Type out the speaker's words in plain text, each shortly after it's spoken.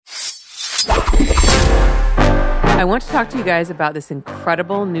I want to talk to you guys about this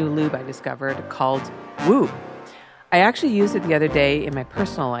incredible new lube I discovered called Woo. I actually used it the other day in my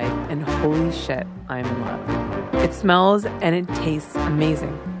personal life, and holy shit, I'm in love. It smells and it tastes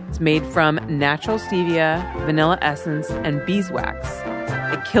amazing. It's made from natural stevia, vanilla essence, and beeswax.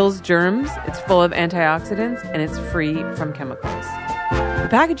 It kills germs, it's full of antioxidants, and it's free from chemicals. The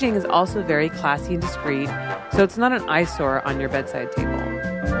packaging is also very classy and discreet, so it's not an eyesore on your bedside table.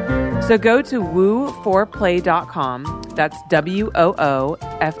 So go to woo4play.com, that's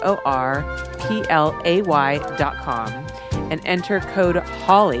WOOFORPLAY.com, and enter code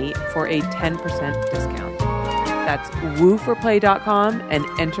HOLLY for a 10% discount. That's woo4play.com and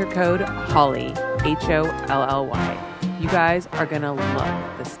enter code HOLLY, HOLLY. You guys are going to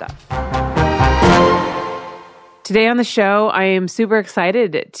love this stuff. Today on the show, I am super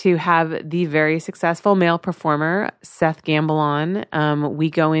excited to have the very successful male performer, Seth Gamble, on. We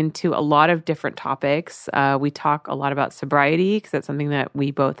go into a lot of different topics. We talk a lot about sobriety because that's something that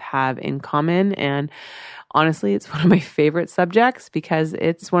we both have in common. And honestly, it's one of my favorite subjects because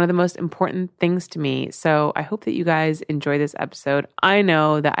it's one of the most important things to me. So I hope that you guys enjoy this episode. I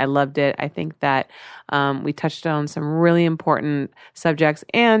know that I loved it. I think that we touched on some really important subjects.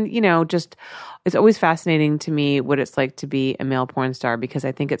 And, you know, just it's always fascinating to me what it's like to be a male porn star because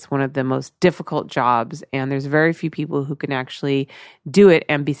I think it's one of the most difficult jobs. And there's very few people who can actually do it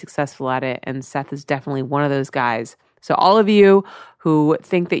and be successful at it. And Seth is definitely one of those guys. So all of you who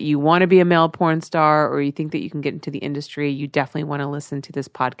think that you want to be a male porn star or you think that you can get into the industry, you definitely want to listen to this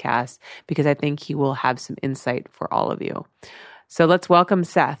podcast because I think he will have some insight for all of you. So let's welcome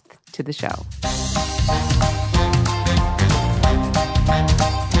Seth to the show.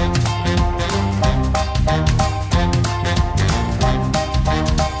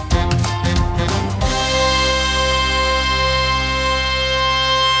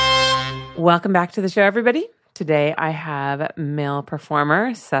 Welcome back to the show, everybody. Today, I have male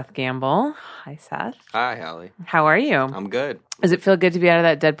performer Seth Gamble. Hi, Seth. Hi, Hallie. How are you? I'm good. Does it feel good to be out of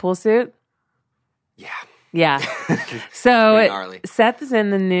that Deadpool suit? Yeah. Yeah. So, gnarly. Seth is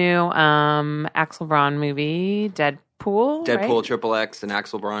in the new Axl Braun movie, Deadpool, Deadpool, right? Triple X, and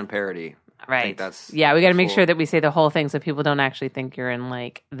Axl Braun parody. Right. I think that's yeah, we got to make cool. sure that we say the whole thing so people don't actually think you're in,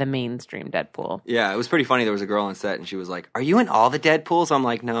 like, the mainstream Deadpool. Yeah, it was pretty funny. There was a girl on set, and she was like, "Are you in all the Deadpools?" I'm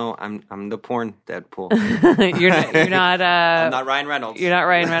like, "No, I'm the porn Deadpool." you're not I'm not Ryan Reynolds. You're not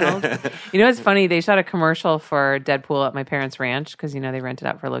Ryan Reynolds. You know, it's funny. They shot a commercial for Deadpool at my parents' ranch because, you know, they rented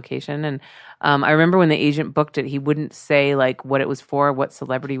out for location. And I remember when the agent booked it, he wouldn't say, like, what it was for, what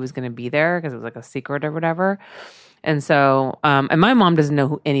celebrity was going to be there because it was, like, a secret or whatever. And so, and my mom doesn't know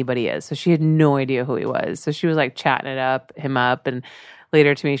who anybody is. So she had no idea who he was. So she was, like, chatting him up. And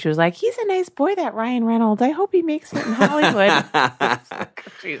later to me, she was like, he's a nice boy, that Ryan Reynolds. I hope he makes it in Hollywood. Like,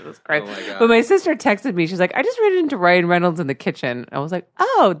 Jesus Christ. Oh my God. But my sister texted me. She's like, I just ran into Ryan Reynolds in the kitchen. I was like,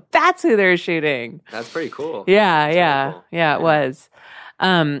 oh, that's who they're shooting. That's pretty cool. Yeah, That's yeah. really cool. Yeah, it was.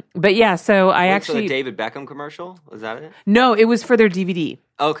 But yeah, so I Wait, actually... for the David Beckham commercial? Was that it? No, it was for their DVD.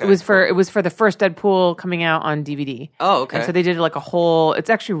 Okay. It was for the first Deadpool coming out on DVD. Oh, okay. And so they did like a whole. It's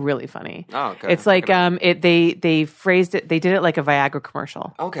actually really funny. Oh, okay. It's like they phrased it. They did it like a Viagra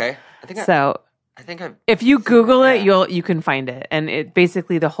commercial. Okay. I think I've if you Google it, you can find it, and it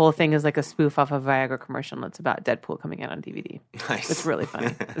basically the whole thing is like a spoof off of Viagra commercial that's about Deadpool coming out on DVD. Nice. It's really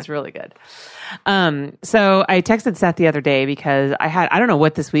funny. It's really good. So I texted Seth the other day because I don't know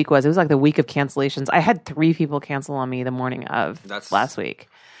what this week was. It was like the week of cancellations. I had 3 people cancel on me the morning of last week.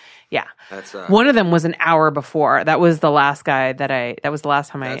 Yeah. That's one of them was an hour before. That was the last guy that was the last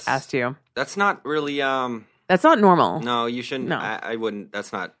time I asked you. That's not really That's not normal. No, you shouldn't. No. I wouldn't.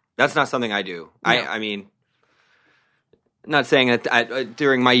 That's not something I do. No. I mean, not saying that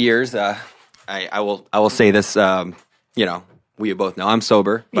during my years, I will say this. You know, we both know I'm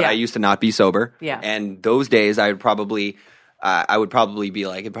sober, but I used to not be sober. Yeah. And those days, I would probably be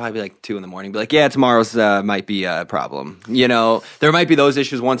like, it'd probably be like 2 a.m. Be like, yeah, tomorrow's might be a problem. You know, there might be those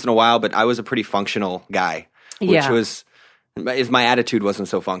issues once in a while, but I was a pretty fucking guy, which was. My attitude wasn't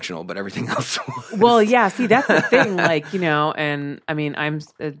so functional, but everything else was. Well, yeah. See, that's the thing. Like, you know, and I mean,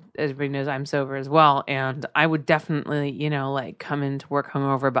 everybody knows I'm sober as well, and I would definitely, you know, like come into work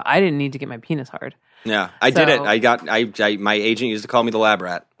hungover, but I didn't need to get my penis hard. Yeah, I did it. My agent used to call me the lab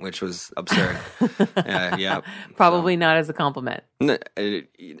rat, which was absurd. Yeah, Probably not as a compliment.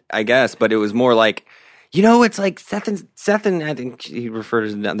 I guess, but it was more like, It's like Seth and I think he referred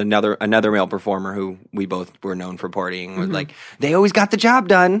to another male performer who we both were known for partying. Was like, they always got the job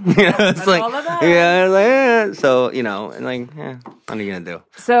done. It's like, all of that. yeah. So and like, what are you gonna do?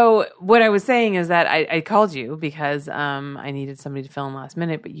 So what I was saying is that I called you because I needed somebody to film last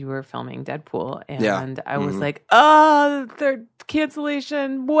minute, but you were filming Deadpool, and I was like, oh, third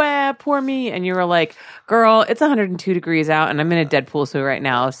cancellation, wah, poor me. And you were like, girl, it's 102 degrees out, and I'm in a Deadpool suit right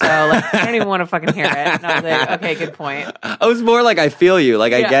now, so like, I don't even want to fucking hear it. And I was like, okay, good point. I was more like, I feel you,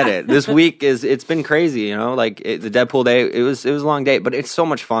 like I get it. This week it's been crazy, like the Deadpool day. It was a long day, but it's so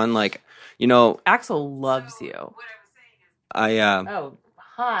much fun. Like, Axel loves you. Oh,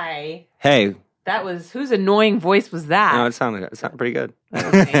 hi. Hey. That was whose annoying voice was that? No, it sounded pretty good.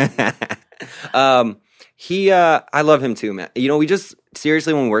 That was me. I love him too, man. We just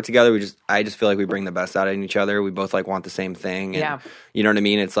seriously, when we work together, I just feel like we bring the best out in each other. We both like want the same thing. And, you know what I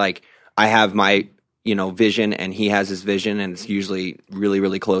mean? It's like I have my vision and he has his vision, and it's usually really,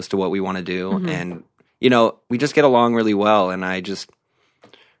 really close to what we want to do. And we just get along really well. And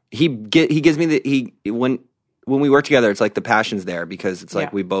he gives me when we work together, it's like the passion's there because it's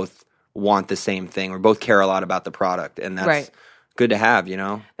like we both want the same thing. We both care a lot about the product, and that's good to have,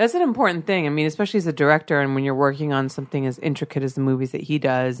 That's an important thing. I mean, especially as a director, and when you're working on something as intricate as the movies that he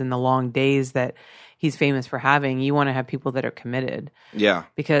does and the long days that he's famous for having, you want to have people that are committed. Yeah.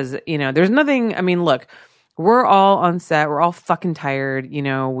 Because, there's nothing, I mean, look, we're all on set. We're all fucking tired.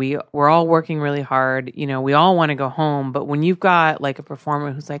 We're all working really hard. We all want to go home. But when you've got like a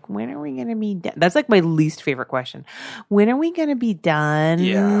performer who's like, when are we going to be done? That's like my least favorite question. When are we going to be done?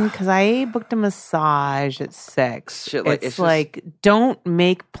 Yeah. Because I booked a massage at 6. Shit, it's like, don't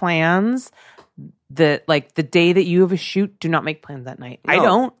make plans. The day that you have a shoot, do not make plans that night. No, I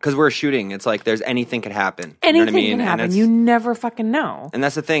don't. Because we're shooting. It's like there's anything could happen. Anything can happen. You never fucking know. And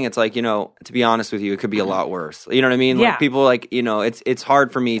that's the thing. It's like, to be honest with you, it could be a lot worse. You know what I mean? Yeah. Like people it's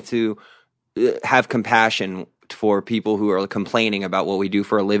hard for me to have compassion for people who are complaining about what we do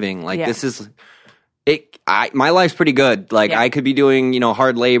for a living. Like this is my life's pretty good. Like I could be doing,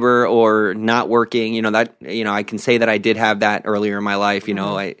 hard labor or not working, I can say that I did have that earlier in my life,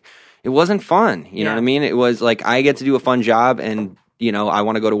 it wasn't fun. You know what I mean? It was like I get to do a fun job and, I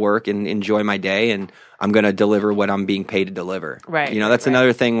want to go to work and enjoy my day, and I'm going to deliver what I'm being paid to deliver. Right. That's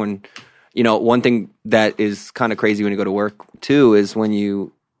another thing when, one thing that is kind of crazy when you go to work too is when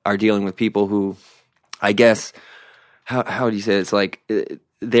you are dealing with people who, I guess, how do you say it? It's like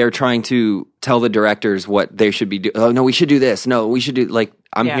they're trying to tell the directors what they should be doing. Oh, no, we should do this. No, we should do, like,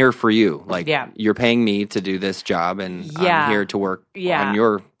 I'm here for you. Like, you're paying me to do this job, and I'm here to work on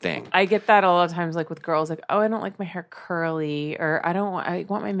your thing. I get that a lot of times, like, with girls, like, oh, I don't like my hair curly, or I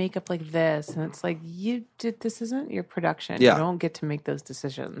want my makeup like this. And it's like, this isn't your production. Yeah. You don't get to make those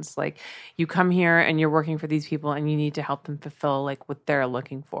decisions. Like, you come here and you're working for these people, and you need to help them fulfill, like, what they're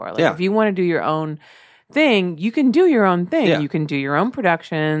looking for. Like, if you want to do your own thing, you can do your own thing. You can do your own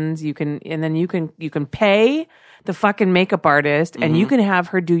productions. You can pay the fucking makeup artist, and you can have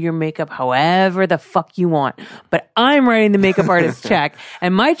her do your makeup however the fuck you want. But I'm writing the makeup artist check,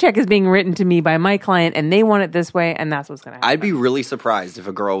 and my check is being written to me by my client, and they want it this way, and that's what's going to happen. I'd be really surprised if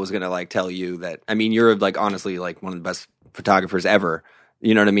a girl was going to like tell you that. I mean, you're like honestly like one of the best photographers ever.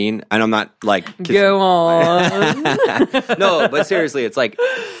 You know what I mean? And I'm not like go on. No, but seriously, it's like.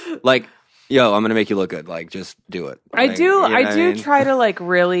 Yo, I'm gonna make you look good. Like, just do it. I do try to like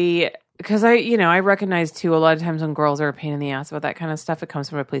really, because I recognize too a lot of times when girls are a pain in the ass about that kind of stuff, it comes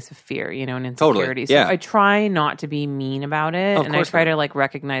from a place of fear, and insecurity. Totally. So I try not to be mean about it, and I try to like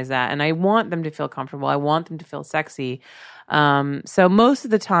recognize that, and I want them to feel comfortable. I want them to feel sexy. So most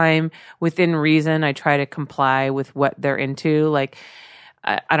of the time, within reason, I try to comply with what they're into. Like,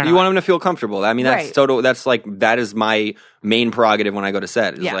 I don't know. You want them to feel comfortable. I mean, that's total. That's like, that is my main prerogative when I go to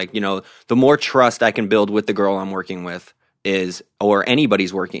set. Is like, the more trust I can build with the girl I'm working with or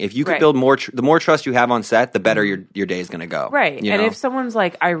anybody's working. If you can build the more trust you have on set, the better your day is going to go. Right. And if someone's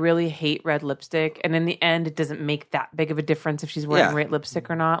like, I really hate red lipstick, and in the end, it doesn't make that big of a difference if she's wearing red lipstick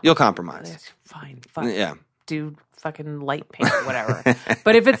or not. You'll compromise. Fine. Yeah. Do fucking light paint or whatever.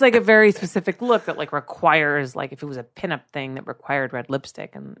 But if it's like a very specific look that like requires, like if it was a pinup thing that required red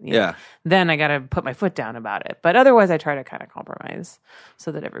lipstick, and then I got to put my foot down about it. But otherwise, I try to kind of compromise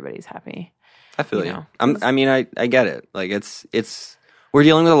so that everybody's happy. I feel you. I get it. Like it's we're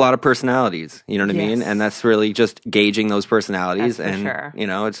dealing with a lot of personalities. You know what I mean? And that's really just gauging those personalities. That's and for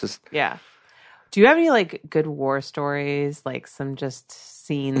sure. It's just Do you have any like good war stories, like some just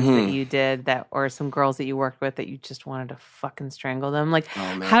scenes that you did that, or some girls that you worked with that you just wanted to fucking strangle them? Like,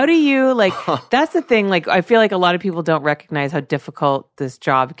 how do you like? That's the thing. Like, I feel like a lot of people don't recognize how difficult this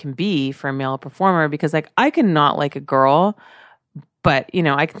job can be for a male performer because, like, I can not like a girl, but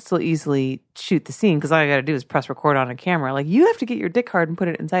I can still easily shoot the scene because all I got to do is press record on a camera. Like, you have to get your dick hard and put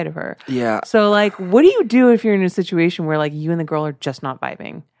it inside of her. Yeah. So, like, what do you do if you're in a situation where like you and the girl are just not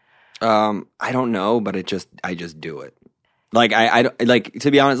vibing? I don't know, but I just do it. Like I like,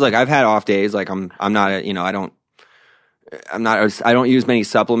 to be honest, like I've had off days. Like I'm not I don't use many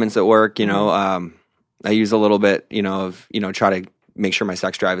supplements at work. I use a little bit, of try to make sure my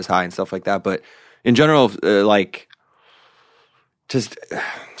sex drive is high and stuff like that. But in general, like just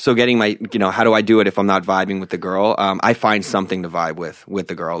so getting my, how do I do it if I'm not vibing with the girl? I find something to vibe with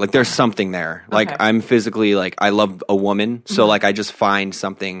the girl. Like there's something there. Like I'm physically, like I love a woman. So like I just find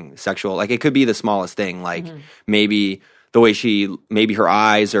something sexual. Like it could be the smallest thing. Like maybe the way maybe her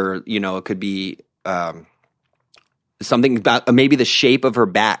eyes, or, it could be something about maybe the shape of her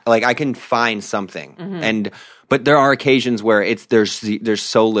back. Like I can find something. But there are occasions where there's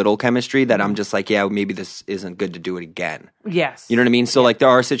so little chemistry that I'm just like, yeah, maybe this isn't good to do it again. Yes. You know what I mean? So like there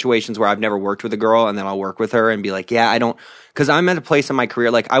are situations where I've never worked with a girl and then I'll work with her and be like, yeah, I don't, because I'm at a place in my career,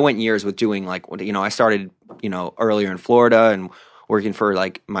 like I went years with doing like, I started, earlier in Florida and working for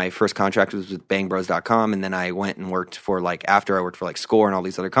like my first contract was with bangbros.com. And then I went and worked for like, after I worked for like Score and all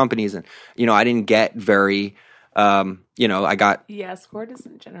these other companies. And, I didn't get very, I got. Yeah, Score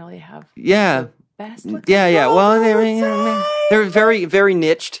doesn't generally have. Yeah. Yeah. Well, they're very, very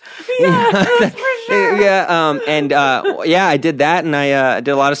niched. Yeah, that's for sure. Yeah. I did that, and I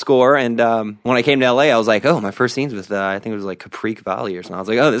did a lot of Score. And when I came to LA, I was like, oh, my first scenes with I think it was like Caprique Valley or something. I was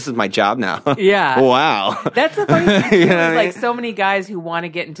like, oh, this is my job now. Yeah. Wow. That's the funny thing. Too, is like so many guys who want to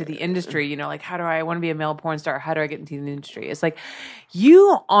get into the industry. Like, how do I want to be a male porn star? How do I get into the industry? It's like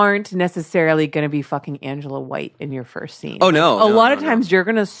you aren't necessarily going to be fucking Angela White in your first scene. Oh no. A lot of times you're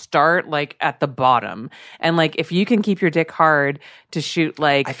going to start like at the bottom, and like if you can keep your dick hard to shoot,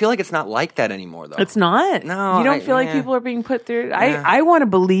 like I feel like it's not like that anymore though. It's not. No, you don't feel like people are being put through. I want to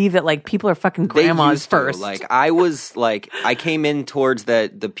believe that like people are fucking grandmas first. Like I was like I came in towards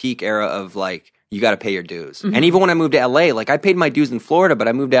the peak era of like you got to pay your dues. And even when I moved to LA, like I paid my dues in Florida, but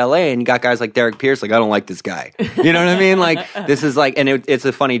I moved to LA and you got guys like Derek Pierce. Like I don't like this guy. You know what I mean? Like this is like, and it's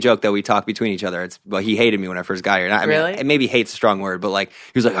a funny joke that we talk between each other. He hated me when I first got here. I mean, maybe hate's a strong word, but like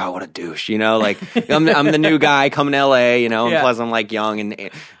he was like, oh, what a douche. Like I'm the new guy coming to LA. And plus I'm like young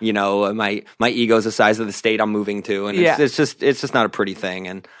and my ego's the size of the state I'm moving to, and it's just not a pretty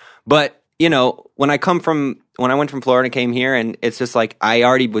thing. But when I went from Florida and came here, and it's just like I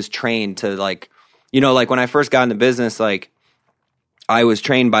already was trained to like. Like when I first got into business, like I was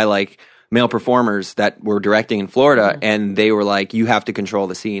trained by like male performers that were directing in Florida, and they were like, you have to control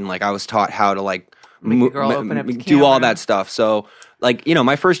the scene. Like I was taught how to like do all that stuff. So like,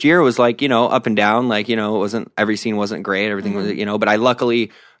 my first year was like, up and down. Like, every scene wasn't great. Everything was, but I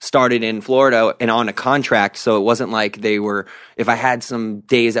luckily started in Florida and on a contract. So it wasn't like if I had some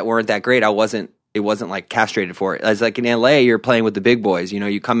days that weren't that great, it wasn't like castrated for it. As like in LA, you're playing with the big boys.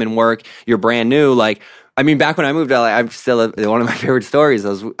 You come in work, you're brand new. Like, I mean, back when I moved to LA, I'm still one of my favorite stories.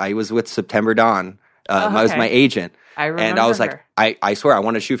 I was with September Dawn. I was my agent. I remember and I was her. like, I swear, I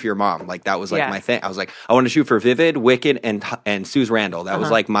want to shoot for your mom. Like that was like my thing. I was like, I want to shoot for Vivid, Wicked, and Suze Randall. That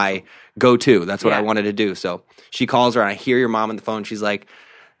was like my go-to. That's what I wanted to do. So she calls her, and I hear your mom on the phone. She's like,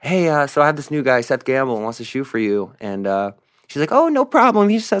 hey, so I have this new guy, Seth Gamble, wants to shoot for you. And she's like, oh, no problem.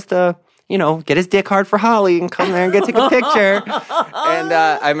 He just has to get his dick hard for Holly and come there and take a picture. And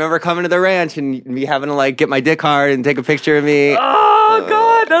I remember coming to the ranch and me having to like get my dick hard and take a picture of me. Oh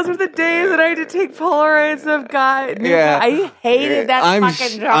God, those were the days that I had to take Polaroids of guys. Yeah, I hated that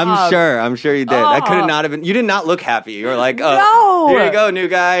fucking job. I'm sure you did. That could not have been. You did not look happy. You were like, no. Here you go, new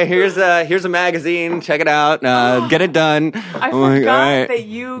guy. Here's a magazine. Check it out. Get it done. I forgot that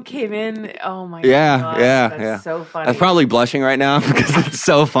you came in. Oh my God. That's so funny. I'm probably blushing right now because it's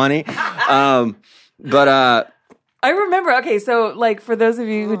so funny. I remember, okay, so like for those of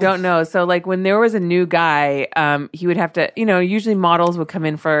you who don't know, so like when there was a new guy, he would have to, usually models would come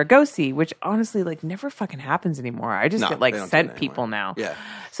in for a go-see, which honestly like never fucking happens anymore. I just get like sent people now. Yeah.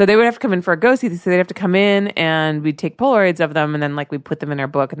 So they would have to come in for a go-see, so they'd have to come in and we'd take Polaroids of them and then like we'd put them in our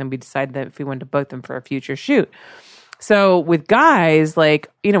book and then we decide that if we wanted to book them for a future shoot. So with guys, like,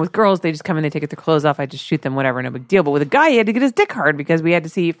 with girls, they just come in, they take their clothes off, I just shoot them, whatever, no big deal. But with a guy, he had to get his dick hard because we had to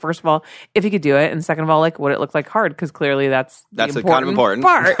see, first of all, if he could do it, and second of all, like, what it looked like hard, because clearly that's the kind of important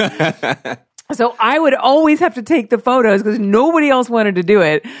part. So I would always have to take the photos because nobody else wanted to do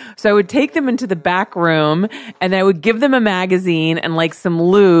it. So I would take them into the back room and I would give them a magazine and like some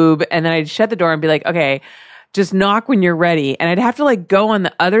lube. And then I'd shut the door and be like, okay, just knock when you're ready. And I'd have to like go on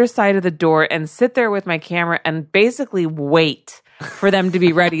the other side of the door and sit there with my camera and basically wait for them to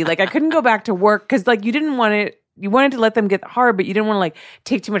be ready. Like I couldn't go back to work because like you didn't want to. You wanted to let them get hard, but you didn't want to like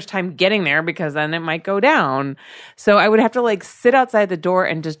take too much time getting there because then it might go down. So I would have to like sit outside the door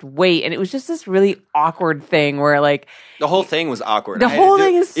and just wait. And it was just this really awkward thing where like the whole thing was awkward. The whole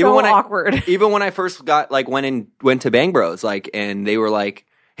thing is so awkward. Even when I first got like went to Bang Bros, like, and they were like,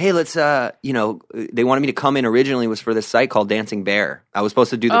 hey, let's, they wanted me to come in originally was for this site called Dancing Bear. I was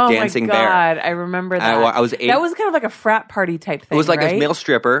supposed to do the Dancing Bear. Oh my God, I remember that. That was kind of like a frat party type thing, It was like right? a male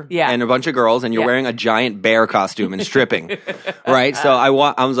stripper and a bunch of girls, and you're wearing a giant bear costume and stripping, right? So I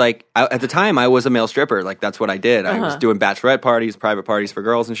was like, at the time, I was a male stripper. Like, that's what I did. I was doing bachelorette parties, private parties for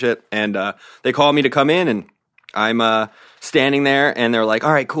girls and shit. And they called me to come in, and I'm standing there, and they're like,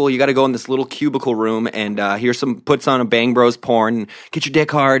 all right, cool, you got to go in this little cubicle room, and here's some puts on a Bang Bros porn, and get your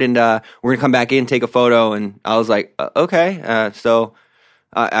dick hard, and we're going to come back in and take a photo. And I was like, okay. So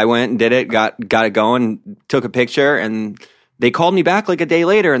I went and did it, got it going, took a picture, and they called me back like a day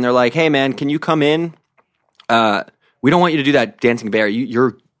later, and they're like, hey, man, can you come in? We don't want you to do that Dancing Bear.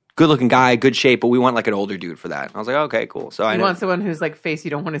 You're good-looking guy, good shape, but we want like an older dude for that. I was like, okay, cool. So I want someone whose like face you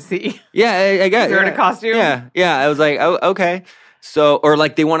don't want to see. Yeah, I guess. They're in a costume. Yeah. I was like, oh, okay. So, or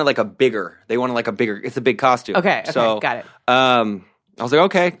like they wanted a bigger. It's a big costume. Okay, so got it. I was like,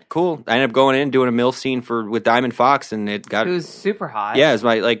 okay, cool. I ended up going in doing a MILF scene with Diamond Fox, and it was super hot. Yeah, it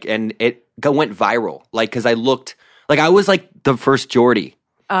was and it went viral. Like, because I looked like I was like the first Geordie.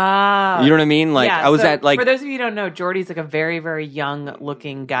 You know what I mean? Like I was at like. For those of you who don't know, Geordie's like a very, very young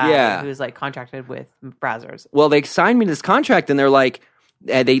looking guy who's like contracted with Brazzers. Well, they signed me to this contract, and they're like,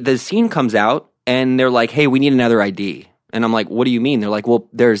 the scene comes out, and they're like, hey, we need another ID. And I'm like, what do you mean? They're like, well,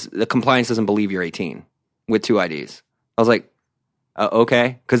 the compliance doesn't believe you're 18 with 2 IDs. I was like,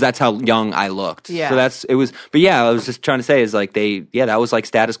 okay, because that's how young I looked. Yeah. So but yeah, I was just trying to say is like that was like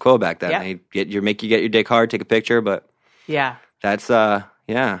status quo back then. Yeah. They make you get your dick hard, take a picture, but yeah, that's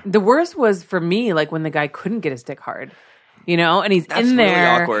yeah. The worst was for me, like when the guy couldn't get his dick hard, and he's in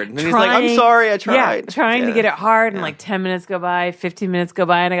there. Really awkward. And he's like, I'm sorry, I tried. Yeah, trying to get it hard, and like 10 minutes go by, 15 minutes go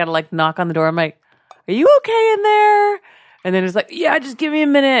by, and I got to like knock on the door. I'm like, are you okay in there? And then it's like, yeah, just give me a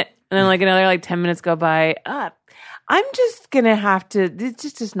minute. And then like another like 10 minutes go by. I'm just going to have to,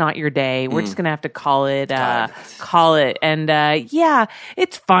 it's just not your day. We're just going to have to call it. And yeah,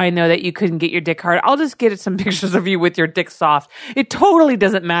 it's fine though that you couldn't get your dick hard. I'll just get some pictures of you with your dick soft. It totally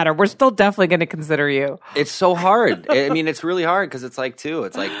doesn't matter. We're still definitely going to consider you. It's so hard. I mean, it's really hard because it's like, too,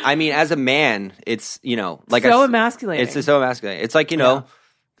 it's like, I mean, as a man, it's, like. So emasculating. It's so emasculating. It's like,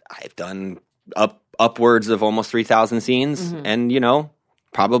 I've done upwards of almost 3,000 scenes and,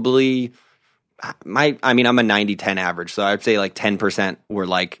 probably... I'm a 90-10 average, so I'd say like 10% were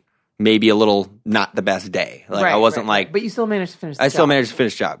like maybe a little not the best day. Like I wasn't like, but you still managed to finish. Still managed to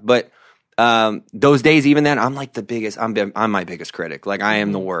finish the job, but those days, even then, I'm like the biggest. I'm my biggest critic. Like I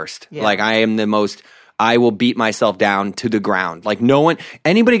am the worst. Yeah. Like I am the most. I will beat myself down to the ground. Like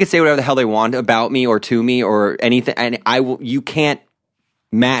anybody can say whatever the hell they want about me or to me or anything, and you can't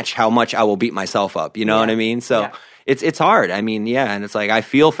match how much I will beat myself up. You know what I mean? So. Yeah. It's hard. I mean, yeah, and it's like I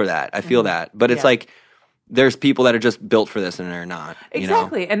feel for that. I feel that, but it's like there's people that are just built for this and they're not.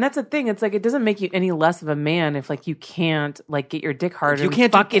 Exactly, and that's the thing. It's like it doesn't make you any less of a man if like you can't like get your dick hard. You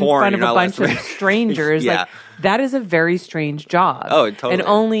can't fuck in front of a bunch of strangers. Like that is a very strange job. Oh, totally. And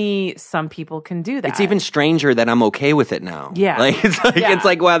only some people can do that. It's even stranger that I'm okay with it now. Yeah, like it's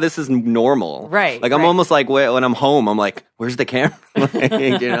like wow, this is normal. Right. Like I'm almost like when I'm home, I'm like, where's the camera?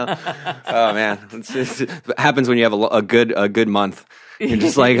 Oh man, it happens when you have a good month. You're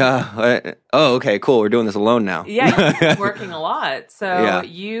just like, okay, cool. We're doing this alone now. Yeah, you're working a lot. So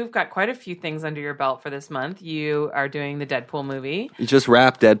you've got quite a few things under your belt for this month. You are doing the Deadpool movie. You just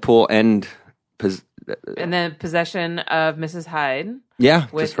wrapped Deadpool and then Possession of Mrs. Hyde. Yeah,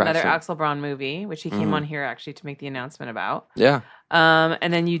 with another Axel Braun movie, which he came on here actually to make the announcement about. Yeah.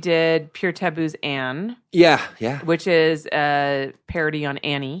 And then you did Pure Taboo's Anne. Yeah. Which is a parody on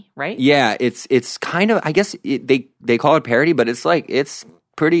Annie, right? Yeah, it's kind of, I guess they call it parody, but it's like, it's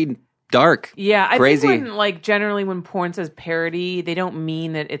pretty dark. Yeah, crazy. I think generally when porn says parody, they don't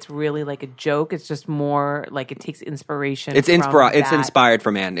mean that it's really like a joke. It's just more like it takes inspiration. It's inspired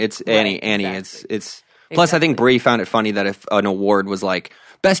from Anne. It's Annie. Exactly. It's plus I think Brie found it funny that if an award was like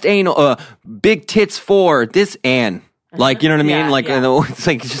best anal, big tits for this Anne. Like, you know what I mean? It's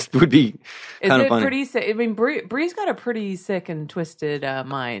like, it just would be Is kind of it funny. pretty sick? I mean, Bree's got a pretty sick and twisted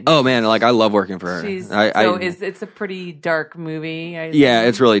mind. Oh man, like I love working for her. It's a pretty dark movie. Yeah,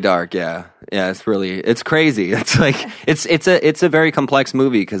 it's really dark. Yeah, it's crazy. It's like it's a very complex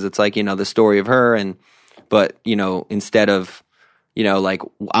movie because it's like the story of her but instead of like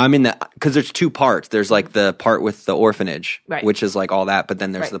I'm in because there's two parts. There's like the part with the orphanage, right, which is like all that, but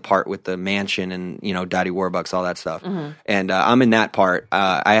then there's the part with the mansion and Daddy Warbucks, all that stuff. And I'm in that part.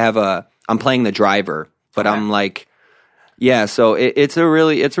 I'm playing the driver, but I'm like. Yeah, so it's a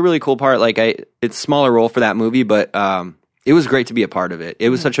really cool part. Like it's a smaller role for that movie, but it was great to be a part of it. It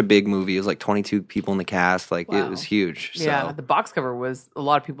was such a big movie. It was like 22 people in the cast. Like it was huge. Yeah, so. the box cover was a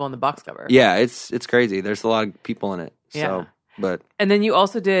lot of people on the box cover. Yeah, it's crazy. There's a lot of people in it. Yeah. So, but and then you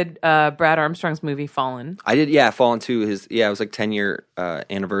also did Brad Armstrong's movie Fallen. I did. Yeah, Fallen 2. It was like 10-year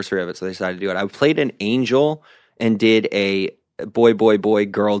anniversary of it, so they decided to do it. I played an angel and did a boy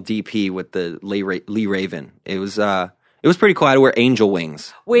girl DP with the Lee Raven. It was pretty cool. I had to wear angel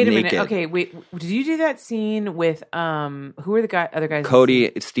wings. Wait a naked. minute. Okay, wait. Did you do that scene with who were the other guys?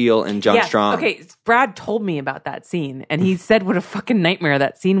 Cody Steele and John Strong. Okay, Brad told me about that scene, and he said what a fucking nightmare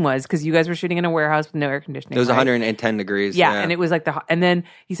that scene was because you guys were shooting in a warehouse with no air conditioning. It was right? 110 degrees. Yeah, and it was like and then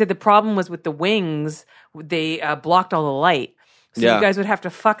he said the problem was with the wings; they blocked all the light. So you guys would have to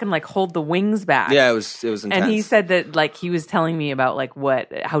fucking like hold the wings back. Yeah, it was intense. And he said that like he was telling me about like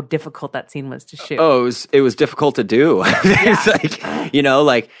how difficult that scene was to shoot. Oh, it was difficult to do. It's like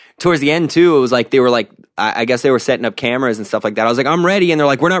like towards the end too. It was like they were like I guess they were setting up cameras and stuff like that. I was like, I'm ready, and they're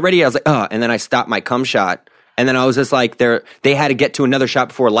like, we're not ready. I was like, oh, and then I stopped my cum shot. And then I was just like, they had to get to another shot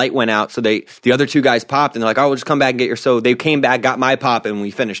before light went out. So the other two guys popped, and they're like, oh, we'll just come back and get your. So they came back, got my pop, and we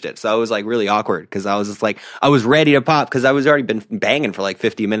finished it. So it was like really awkward because I was just like, I was ready to pop because I was already been banging for like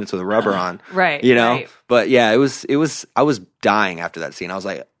 50 minutes with a rubber on, right? Right. But yeah, it was. I was dying after that scene. I was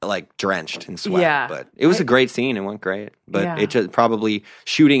like drenched in sweat. Yeah. But it was a great scene. It went great. But it just probably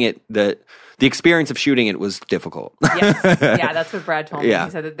shooting it the experience of shooting it was difficult. Yes. Yeah, that's what Brad told me. Yeah.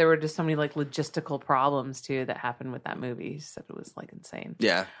 He said that there were just so many like logistical problems too that happened with that movie. He said it was like insane.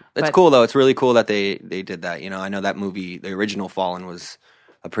 Yeah. It's cool though. It's really cool that they did that. I know that movie, the original Fallen, was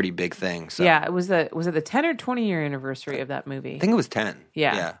a pretty big thing. So. Yeah, was it the 10 or 20 year anniversary of that movie? I think it was 10.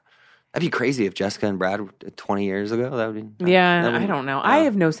 Yeah. Yeah. That'd be crazy if Jessica and Brad were 20 years ago. That would be. I don't know. I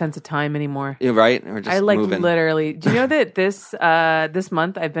have no sense of time anymore. Yeah, right? We're just I like moving. literally. Do you know that this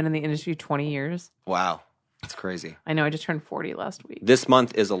month I've been in the industry 20 years? Wow. That's crazy. I know. I just turned 40 last week. This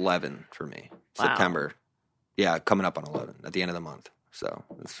month is 11 for me. Wow. September. Yeah, coming up on 11 at the end of the month. So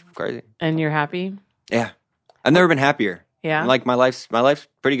it's crazy. And you're happy? Yeah. I've never been happier. Yeah. Like my life's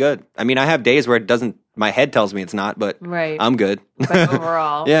pretty good. I mean, I have days where it doesn't. My head tells me it's not, but right. I'm good. But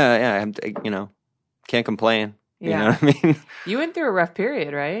overall, yeah. Can't complain. Yeah. You know what I mean? You went through a rough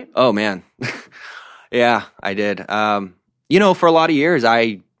period, right? Oh man, yeah, I did. For a lot of years,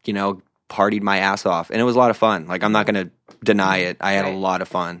 I partied my ass off, and it was a lot of fun. Like I'm not going to deny it. I had a lot of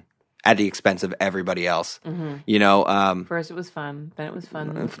fun at the expense of everybody else. Mm-hmm. First it was fun, then it was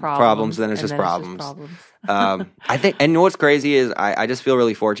fun with problems, then it's just problems. I think, and what's crazy is I just feel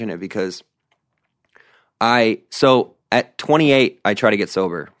really fortunate because so at 28 I tried to get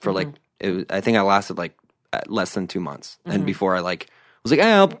sober for I think I lasted like less than 2 months, and before I was like,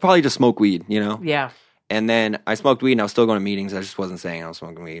 I'll probably just smoke weed, Yeah. And then I smoked weed, and I was still going to meetings. I just wasn't saying I was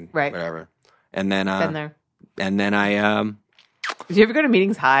smoking weed, right? Whatever. And then been there. And then I Did you ever go to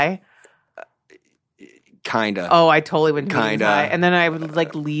meetings high? Kinda. Oh, I totally went to meetings Kinda. high. And then I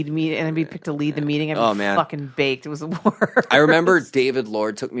would lead meet, and I'd be picked to lead the meeting. I'd be fucking baked. It was the worst. I remember David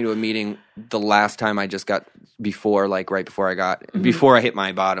Lord took me to a meeting the last time I just got right before I hit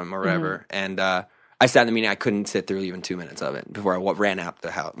my bottom or whatever. And I sat in the meeting. I couldn't sit through even 2 minutes of it before I ran out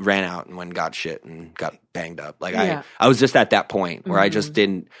and went and got shit and got banged up. I was just at that point where I just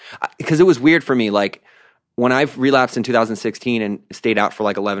didn't, because it was weird for me. Like when I've relapsed in 2016 and stayed out for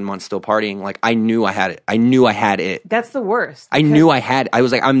 11 months still partying, I knew I had it. I knew I had it. That's the worst. I knew I had. I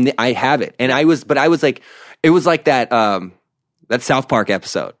was like, I have it, and I was like, it was like that South Park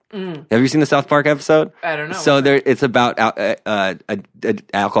episode. Have you seen the South Park episode? I don't know. So it's about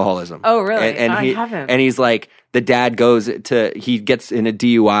alcoholism. Oh, really? And I haven't. And he's like, the dad he gets in a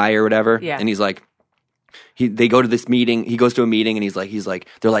DUI or whatever. Yeah. And he's like, they go to this meeting. He goes to a meeting and he's like,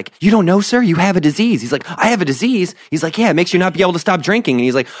 they're like, you don't know, sir, you have a disease. He's like, I have a disease. He's like, yeah, it makes you not be able to stop drinking. And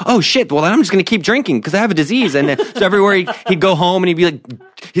he's like, oh shit, well then I'm just going to keep drinking because I have a disease. And then, so everywhere he'd go home and he'd be like,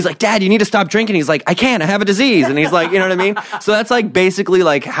 he's like, Dad, you need to stop drinking. He's like, I can't, I have a disease. And he's like, you know what I mean? So that's like basically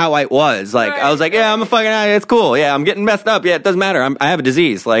like how I was. Like, I was like, yeah, I'm a fucking, it's cool. Yeah, I'm getting messed up. Yeah, it doesn't matter. I have a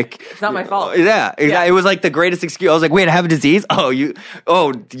disease. Like, it's not my fault. Yeah, exactly. It was like the greatest excuse. I was like, wait, I have a disease? You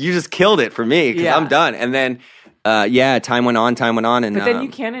just killed it for me because I'm done. And then, time went on. And, but then you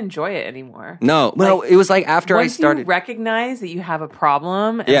can't enjoy it anymore. No, well, it was like after I started. Once you recognize that you have a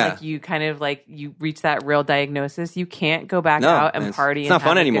problem and like you kind of like you reach that real diagnosis, you can't go back out and party and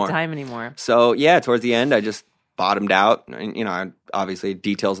have a good time anymore. So towards the end, I just bottomed out. And, obviously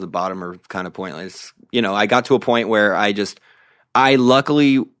details of the bottom are kind of pointless. I got to a point where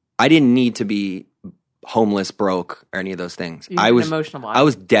luckily I didn't need to be homeless, broke, or any of those things. I was emotional. I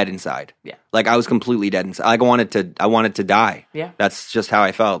was dead inside. Yeah, like I was completely dead inside. Like I wanted to die. Yeah, that's just how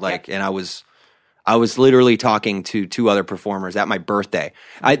I felt. Like, and I was literally talking to 2 other performers at my birthday.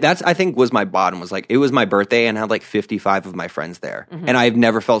 I think was my bottom. Was like it was my birthday and I had like 55 of my friends there, and I've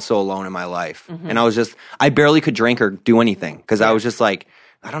never felt so alone in my life. And I barely could drink or do anything because I was just like,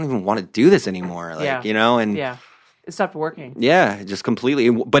 I don't even want to do this anymore. Like and it stopped working. Yeah, just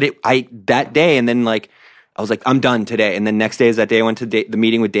completely. But that day, and then like I was like, I'm done today. And then next day is that day I went to the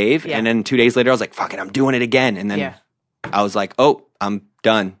meeting with Dave, and then 2 days later I was like, fuck it, I'm doing it again. And then I was like, oh, I'm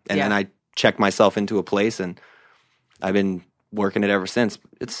done. And then I checked myself into a place, and I've been working it ever since.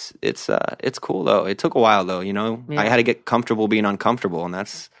 It's cool though. It took a while though. I had to get comfortable being uncomfortable, and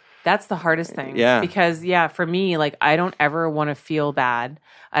that's the hardest thing. Yeah, because for me, like I don't ever want to feel bad.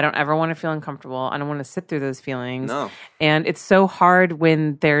 I don't ever want to feel uncomfortable. I don't want to sit through those feelings. No. And it's so hard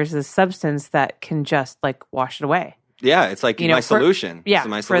when there's a substance that can just like wash it away. Yeah, it's like my solution. Yeah, it's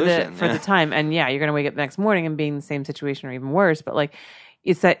my solution. For the time. And you're going to wake up the next morning and be in the same situation or even worse. But like,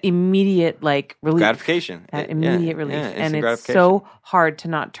 it's that immediate like relief. Gratification. That immediate relief. And it's so hard to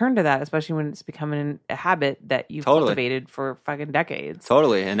not turn to that, especially when it's becoming a habit that you've cultivated for fucking decades.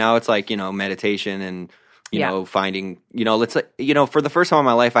 Totally. And now it's like, meditation and finding, let's for the first time in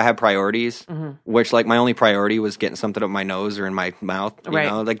my life, I had priorities, which like my only priority was getting something up my nose or in my mouth, you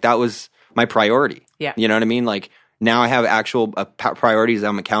know, like that was my priority. Yeah. You know what I mean? Like now I have actual priorities.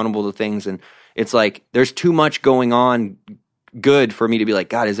 I'm accountable to things. And it's like, there's too much going on good for me to be like,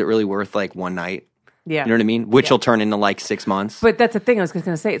 God, is it really worth like one night? Yeah. You know what I mean? Which will turn into like 6 months. But that's the thing. I was going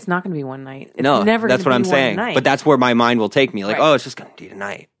to say, it's not going to be one night. It's no, never that's what I'm saying. Night. But that's where my mind will take me. Like, oh, it's just going to be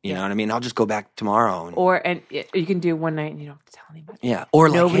tonight. You know what I mean? I'll just go back tomorrow. And you can do one night and you don't have to tell anybody. Yeah. Or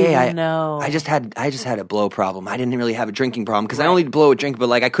like, nobody hey, I just had a blow problem. I didn't really have a drinking problem because I only blow a drink, but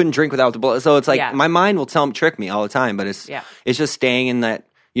like I couldn't drink without the blow. So it's like my mind will trick me all the time. But it's just staying in that,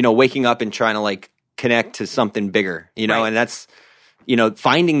 waking up and trying to like connect to something bigger, and that's.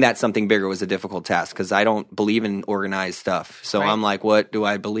 Finding that something bigger was a difficult task because I don't believe in organized stuff. So I'm like, what do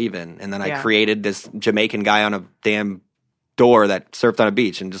I believe in? And then I created this Jamaican guy on a damn door that surfed on a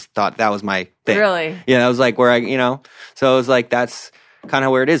beach and just thought that was my thing. Really? Yeah, that was like where so it was like, that's kind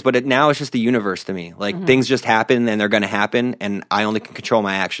of where it is. But now it's just the universe to me. Like things just happen and they're going to happen and I only can control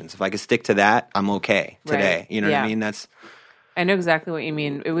my actions. If I can stick to that, I'm okay today. Right. You know what I mean? I know exactly what you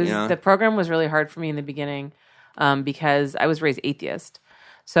mean. It was the program was really hard for me in the beginning. Because I was raised atheist.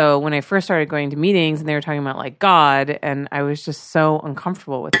 So when I first started going to meetings and they were talking about like God, and I was just so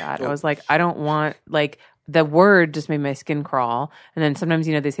uncomfortable with that. I was like, I don't want, like, the word just made my skin crawl. And then sometimes,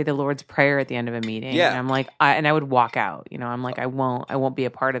 they say the Lord's Prayer at the end of a meeting. Yeah. And I'm like, I would walk out, I'm like, I won't be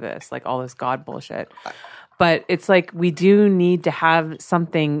a part of this, like all this God bullshit. But it's like, we do need to have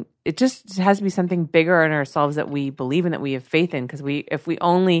something. It just has to be something bigger in ourselves that we believe in, that we have faith in. Because if we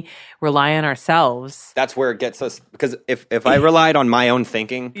only rely on ourselves, that's where it gets us. Because if I relied on my own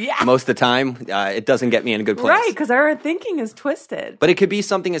thinking most of the time, it doesn't get me in a good place. Right? Because our thinking is twisted. But it could be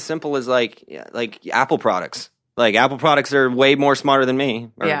something as simple as like Apple products. Like Apple products are way more smarter than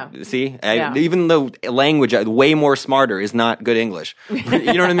me. See, even the language, way more smarter is not good English.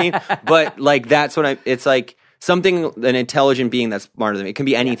 You know what I mean? But like that's what it's like. Something, an intelligent being that's smarter than me. It can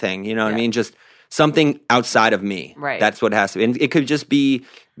be anything, you know what I mean? Just something outside of me. Right. That's what it has to be. And it could just be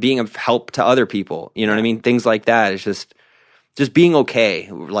being of help to other people. You know what I mean? Things like that. It's just being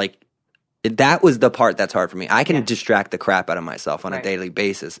okay. Like, that was the part that's hard for me. I can distract the crap out of myself on a daily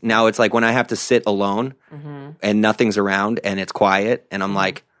basis. Now it's like when I have to sit alone and nothing's around and it's quiet and I'm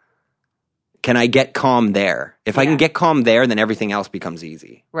like, can I get calm there? If I can get calm there, then everything else becomes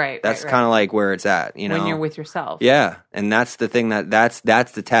easy. Right. That's kind of like where it's at, When you're with yourself. Yeah. And that's the thing that's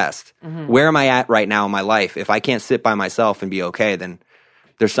the test. Where am I at right now in my life? If I can't sit by myself and be okay, then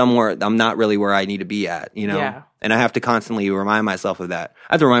there's somewhere I'm not really where I need to be at, you know? Yeah. And I have to constantly remind myself of that.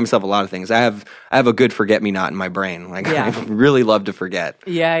 I have to remind myself of a lot of things. I have a good forget-me-not in my brain. Like, Yeah. I really love to forget.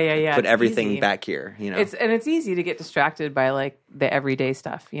 Yeah. Put It's everything easy. back here, you know? It's easy to get distracted by like the everyday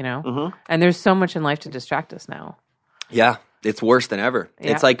stuff, you know? Mm-hmm. And there's so much in life to distract us now. Yeah, it's worse than ever.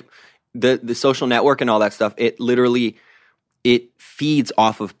 Yeah. It's like the social network and all that stuff, it literally it feeds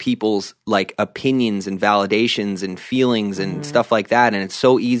off of people's like opinions and validations and feelings and stuff like that, and it's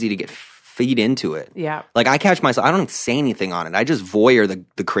so easy to get feed into it. Yeah. Like I catch myself, I don't say anything on it. I just voyeur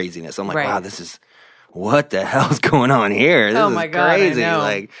the craziness. I'm like, Right. wow, this is what the hell's going on here? This Oh is my God, I crazy. know.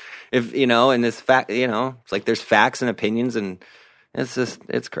 Like if you know, and this fact, you know, it's like there's facts and opinions, and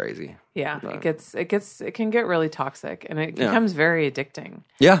it's crazy. Yeah. It can get really toxic, and it Yeah. becomes very addicting.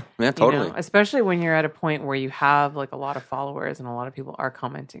 Yeah, You totally. know, especially when you're at a point where you have like a lot of followers and a lot of people are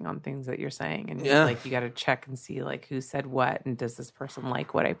commenting on things that you're saying, and Yeah. like you got to check and see like who said what, and does this person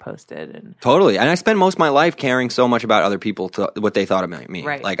like what I posted, and Totally. And I spent most of my life caring so much about other people, what they thought about me.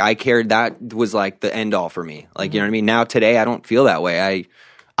 Right. Like I cared, that was like the end all for me. Like, you know what I mean? Now today I don't feel that way.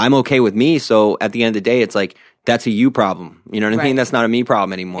 I'm okay with me. So at the end of the day, it's like, that's a you problem. You know what I mean? Right. That's not a me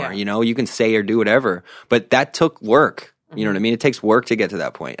problem anymore. Yeah. You know, you can say or do whatever, but that took work. You know what I mean? It takes work to get to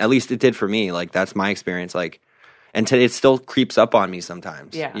that point. At least it did for me. Like that's my experience. Like, and it still creeps up on me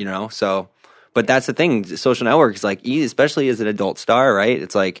sometimes. Yeah. You know? So, but that's the thing. Social networks, like, especially as an adult star, right?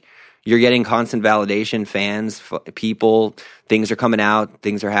 It's like you're getting constant validation, fans, people, things are coming out,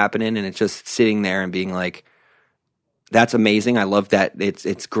 things are happening, and it's just sitting there and being like, that's amazing. I love that.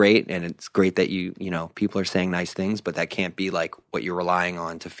 It's great, and it's great that you know people are saying nice things, but that can't be like what you're relying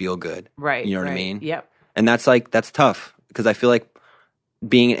on to feel good. right. You know what I right. mean? Yep. And that's tough because I feel like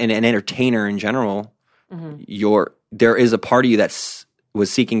being an entertainer in general, there is a part of you was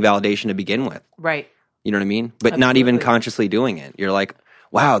seeking validation to begin with. Right. You know what I mean? But not even Absolutely. consciously doing it. You're like,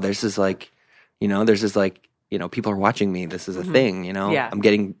 wow, there's this people are watching me. This is a thing, you know? Yeah.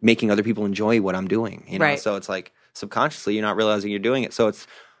 I'm making other people enjoy what I'm doing, you know? Right. So it's like subconsciously you're not realizing you're doing it. So it's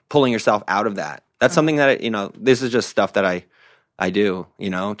pulling yourself out of that. That's something that, you know, this is just stuff that I do, you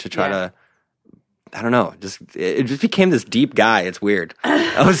know, to try to, I don't know, it just became this deep guy. It's weird.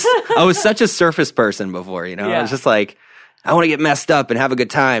 I was such a surface person before, you know? I was just like, I want to get messed up and have a good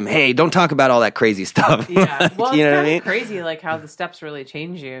time. Hey, don't talk about all that crazy stuff. Yeah, well, you know it's what I mean? crazy, like how the steps really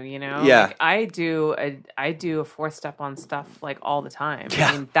change you. You know, Yeah. Like, I do a fourth step on stuff like all the time. Yeah.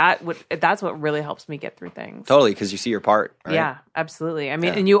 I mean, that's what really helps me get through things. Totally, because you see your part. Right? Yeah, absolutely. I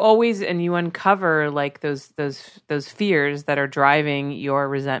mean, Yeah. and you uncover like those fears that are driving your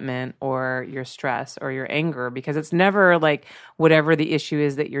resentment or your stress or your anger, because it's never like whatever the issue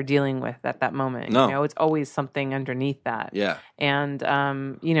is that you're dealing with at that moment. No. You know, it's always something underneath that. Yeah. And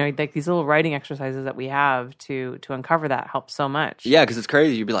you know, like these little writing exercises that we have to uncover that help so much. Yeah, because it's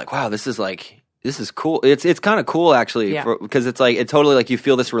crazy. You'd be like, wow, this is cool. It's kind of cool actually, Yeah. because it's like, it totally like you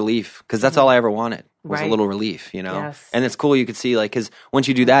feel this relief, because that's all I ever wanted was a Right. little relief, you know? Yes. And it's cool. You could see like, because once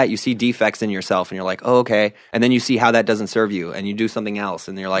you do that, you see defects in yourself and you're like, oh, okay. And then you see how that doesn't serve you and you do something else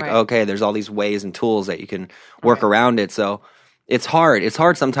and you're like, Right. okay, there's all these ways and tools that you can work around it. So it's hard. It's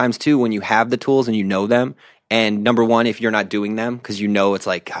hard sometimes too when you have the tools and you know them. And number one, if you're not doing them, because you know it's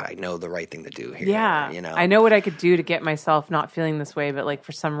like, God, I know the right thing to do here. Yeah. You know? I know what I could do to get myself not feeling this way, but like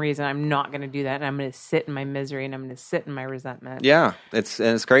for some reason I'm not going to do that, and I'm going to sit in my misery and I'm going to sit in my resentment. Yeah,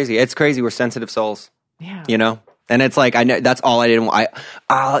 it's crazy. It's crazy. We're sensitive souls, Yeah. you know. And it's like I know that's all I didn't want.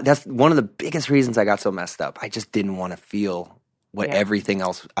 That's one of the biggest reasons I got so messed up. I just didn't want to feel what Yeah. everything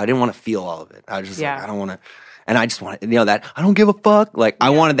else. I didn't want to feel all of it. I was just Yeah. like, I don't want to. And I just wanted, you know, that I don't give a fuck. Like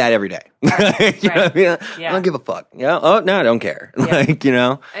I wanted that every day. You know what I mean? Yeah. I don't give a fuck. Yeah. Oh no, I don't care. Like, you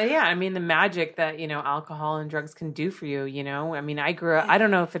know. Yeah, I mean the magic that, you know, alcohol and drugs can do for you, you know. I mean, I grew up, I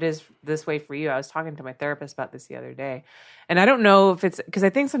don't know if it is this way for you. I was talking to my therapist about this the other day. And I don't know if it's because I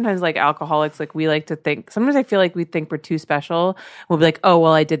think sometimes like alcoholics, like we like to think, sometimes I feel like we think we're too special. We'll be like, oh,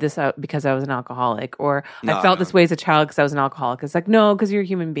 well, I did this because I was an alcoholic, or I felt this way as a child because I was an alcoholic. It's like, no, because you're a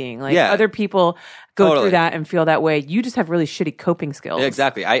human being. Like other people go Totally. through that and feel that way. You just have really shitty coping skills. Yeah,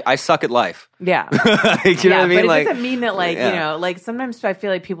 exactly. I suck at life. Yeah. You know what I mean? But it Like, doesn't mean that, like, yeah. you know, like sometimes I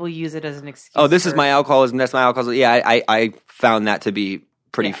feel like people use it as an excuse. oh, this is for- my alcoholism. That's my alcoholism. Yeah, I found that to be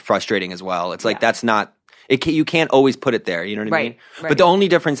pretty Yeah. frustrating as well. It's like Yeah. that's not. You can't always put it there. You know what I Right, mean? right. But the only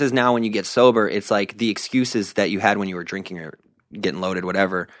difference is now when you get sober, it's like the excuses that you had when you were drinking or getting loaded,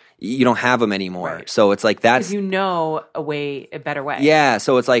 whatever. You don't have them anymore. Right. So it's like that's Because you know a better way. yeah.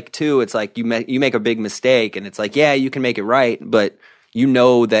 So it's like it's like you make a big mistake, and it's like yeah, you can make it right, but you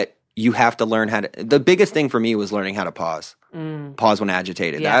know that you have to learn how to. The biggest thing for me was learning how to pause. Pause when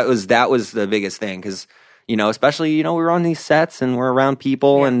agitated. Yeah. That was the biggest thing because You know, especially, you know, we're on these sets and we're around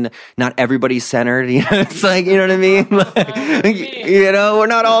people and not everybody's centered. You know, it's like, you know what I mean? Like, you know, we're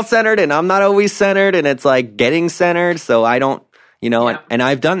not all centered and I'm not always centered and it's like getting centered. So I don't, you know, and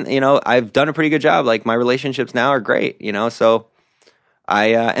I've done a pretty good job. Like my relationships now are great, you know, so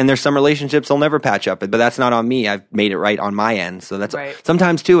and there's some relationships I'll never patch up, but that's not on me. I've made it right on my end. So that's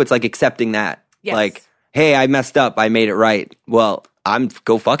sometimes too, it's like accepting that. Yes. Like, hey, I messed up. I made it right. Well,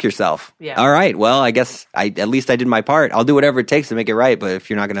 go fuck yourself. Yeah. All right. Well, I guess at least I did my part. I'll do whatever it takes to make it right. But if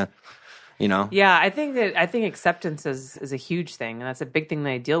you're not going to, you know. Yeah, I think acceptance is a huge thing. And that's a big thing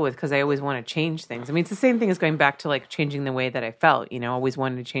that I deal with because I always want to change things. I mean, it's the same thing as going back to like changing the way that I felt, you know, always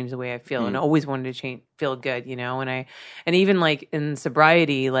wanted to change the way I feel and always wanted to feel good, you know, and even like in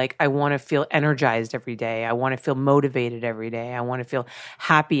sobriety, like I want to feel energized every day. I want to feel motivated every day. I want to feel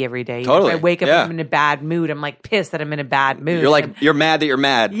happy every day. Totally. If I wake up and I'm in a bad mood, I'm like pissed that I'm in a bad mood. You're like, you're mad that you're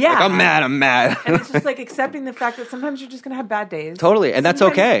mad. Yeah. Like, I'm mad. And it's just like accepting the fact that sometimes you're just going to have bad days. Totally. And that's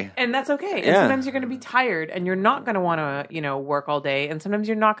okay. And that's okay. And sometimes you're going to be tired and you're not going to want to, you know, work all day. And sometimes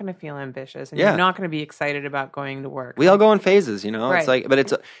you're not going to feel ambitious and you're not going to be excited about going to work. We all go in phases, you know. Right. It's like, but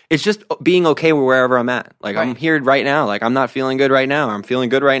it's just being okay with wherever I'm at. Like I'm here right now. Like I'm not feeling good right now. I'm feeling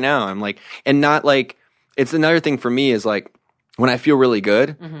good right now. I'm like, and not like, it's another thing for me is like when I feel really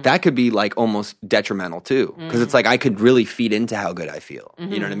good, that could be like almost detrimental too. Because it's like I could really feed into how good I feel.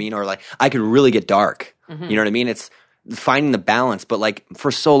 You know what I mean? Or like I could really get dark. You know what I mean? It's finding the balance, but like for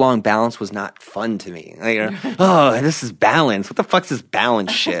so long, balance was not fun to me. Like, oh, this is balance. What the fuck's this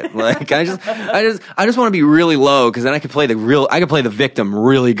balance shit? Like, I just want to be really low because then I could play the victim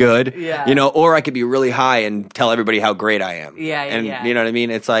really good, you know, or I could be really high and tell everybody how great I am. And you know what I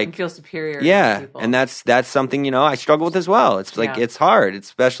mean? It's like and feel superior. Yeah, to people. And that's something, you know, I struggle with as well. It's like it's hard,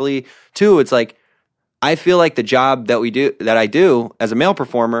 especially too. It's like I feel like the job that I do as a male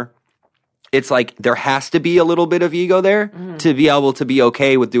performer. It's like there has to be a little bit of ego there to be able to be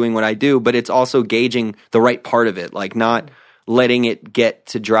okay with doing what I do, but it's also gauging the right part of it, like not letting it get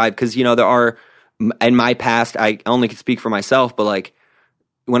to drive. Because, you know, there are, in my past, I only can speak for myself, but like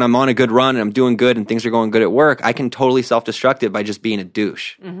when I'm on a good run and I'm doing good and things are going good at work, I can totally self-destruct it by just being a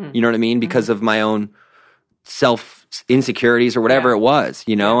douche. You know what I mean? Because of my own self-insecurities or whatever it was,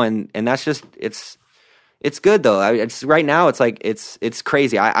 you know? And that's just, it's good though. It's right now. It's like it's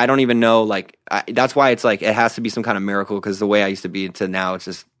crazy. I don't even know. Like that's why it's like it has to be some kind of miracle because the way I used to be to now, it's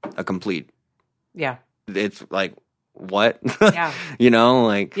just a complete. Yeah. It's like what? Yeah. You know,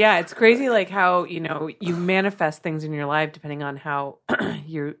 like it's crazy. Like how you know you manifest things in your life depending on how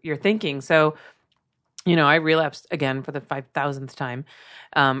you're thinking. So. You know, I relapsed again for the 5,000th time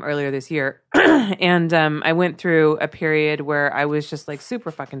earlier this year. And I went through a period where I was just like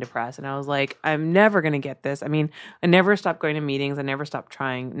super fucking depressed. And I was like, I'm never going to get this. I mean, I never stopped going to meetings. I never stopped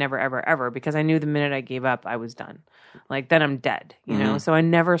trying, never, ever, ever, because I knew the minute I gave up, I was done. Like then I'm dead, you know? So I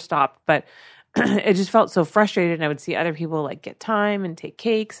never stopped. But it just felt so frustrated. And I would see other people like get time and take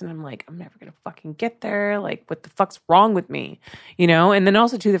cakes. And I'm like, I'm never going to fucking get there. Like, what the fuck's wrong with me? You know? And then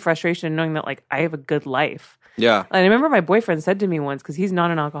also too, the frustration knowing that like I have a good life. Yeah. And I remember my boyfriend said to me once, because he's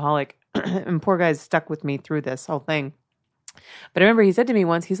not an alcoholic and poor guy's stuck with me through this whole thing. But I remember he said to me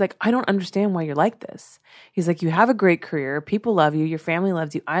once, he's like, I don't understand why you're like this. He's like, you have a great career. People love you. Your family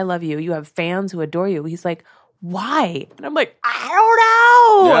loves you. I love you. You have fans who adore you. He's like, why? And I'm like, I don't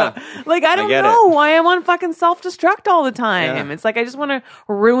know. Yeah, like, I don't know why I want fucking self-destruct all the time. Yeah. It's like, I just want to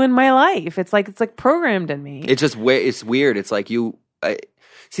ruin my life. It's like programmed in me. It's just, it's weird. It's like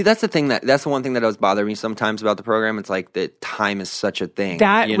see, that's the one thing that does bother me sometimes about the program. It's like that time is such a thing.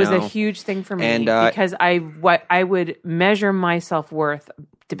 That was a huge thing for me and, because I would measure my self-worth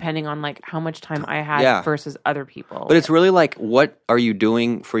depending on like how much time I had versus other people. But it's really like, what are you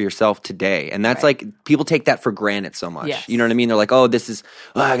doing for yourself today? And that's like, people take that for granted so much. Yes. You know what I mean? They're like, oh,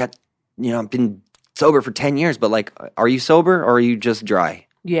 I've been sober for 10 years, but like, are you sober or are you just dry?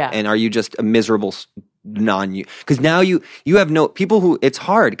 Yeah. And are you just a miserable because now you have no people who it's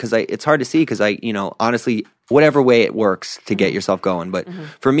hard it's hard to see because honestly, whatever way it works to get yourself going. But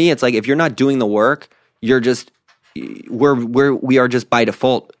for me, it's like, if you're not doing the work, you're just, we are just by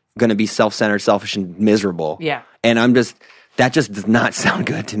default going to be self-centered, selfish, and miserable. Yeah. And that just does not sound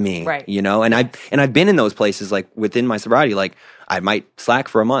good to me. Right. You know, and I've been in those places like within my sobriety, like I might slack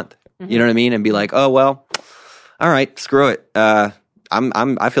for a month, you know what I mean? And be like, oh, well, all right, screw it.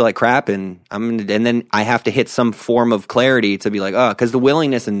 I feel like crap and then I have to hit some form of clarity to be like, oh, cause the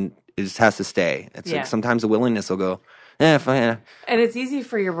willingness has to stay. It's like sometimes the willingness will go, fine. And it's easy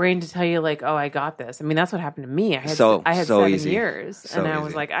for your brain to tell you, like, oh, I got this. I mean, that's what happened to me. I had So 7 easy. years, and I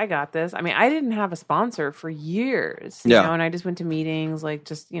was like, I got this. I mean, I didn't have a sponsor for years, you Yeah. know, and I just went to meetings, like,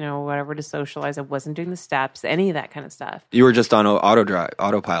 just, you know, whatever to socialize. I wasn't doing the steps, any of that kind of stuff. You were just on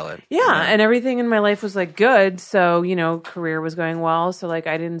autopilot. Yeah, and everything in my life was, like, good. So, you know, career was going well. So, like,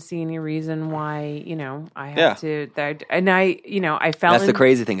 I didn't see any reason why, you know, I had to. I fell That's in. the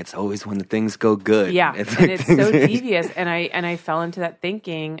crazy thing. It's always when the things go good. Yeah, It's and like it's so devious. And I fell into that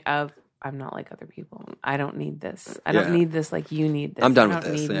thinking of, I'm not like other people. I don't need this. I don't need this like you need this. I'm done I with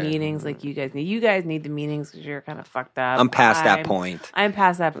don't this. need meetings like you guys need. You guys need the meetings because you're kind of fucked up. I'm past that point. I'm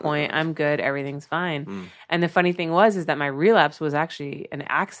past that point. I'm good. Everything's fine. And the funny thing is that my relapse was actually an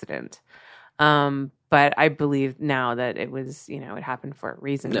accident. But I believe now that it was, you know, it happened for a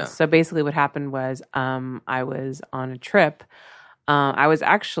reason. Yeah. So basically what happened was I was on a trip. I was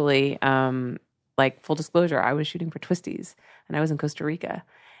actually, like, full disclosure, I was shooting for Twisties, and I was in Costa Rica.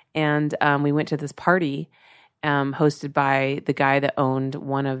 And we went to this party hosted by the guy that owned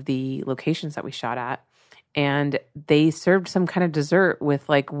one of the locations that we shot at. And they served some kind of dessert with,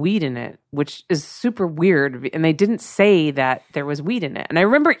 like, weed in it, which is super weird. And they didn't say that there was weed in it. And I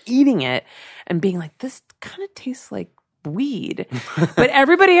remember eating it and being like, this kind of tastes like weed. But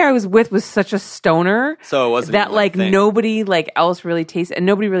everybody I was with was such a stoner So it wasn't that, even like, a thing. nobody, like, else really tasted, and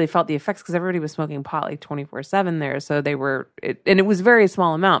nobody really felt the effects because everybody was smoking pot, like, 24/7 there. So they were, and it was a very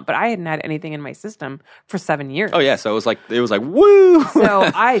small amount, but I hadn't had anything in my system for 7 years. Oh yeah, so it was like woo. So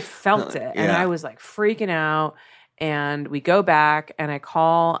I felt it, and Yeah. I was, like, freaking out. And we go back, and I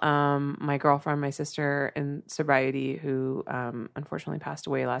call my girlfriend, my sister in sobriety, who unfortunately passed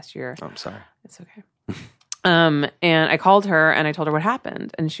away last year. I'm sorry. It's okay. And I called her and I told her what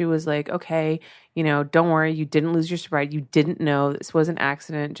happened. And she was like, okay, you know, don't worry. You didn't lose your sobriety. You didn't know this was an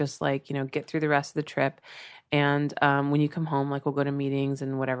accident. Just, like, you know, get through the rest of the trip. And when you come home, like, we'll go to meetings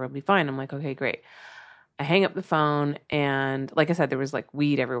and whatever will be fine. I'm like, okay, great. I hang up the phone. And like I said, there was, like,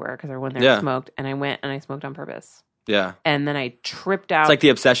 weed everywhere because everyone there smoked. And I went and I smoked on purpose. Yeah. And then I tripped out. It's like the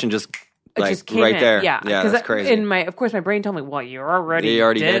obsession just It like just came right in. there. Yeah, That's crazy. Of course, my brain told me, "Well, you already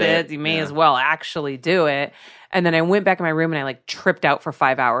did it. You may Yeah. as well actually do it." And then I went back in my room and I, like, tripped out for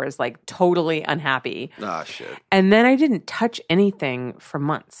 5 hours, like, totally unhappy. Oh shit. And then I didn't touch anything for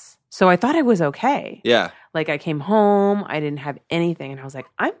months, so I thought I was okay. Yeah. Like, I came home, I didn't have anything, and I was like,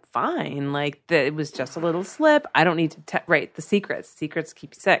 I'm fine. Like, it was just a little slip. I don't need to the secrets. Secrets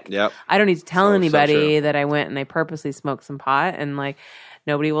keep you sick. Yep. I don't need to tell So anybody true. that I went and I purposely smoked some pot, and, like,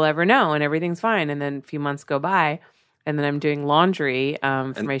 nobody will ever know, and everything's fine. And then a few months go by, and then I'm doing laundry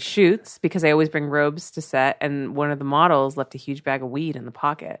for my shoots because I always bring robes to set, and one of the models left a huge bag of weed in the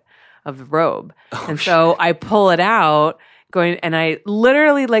pocket of the robe. So I pull it out, and I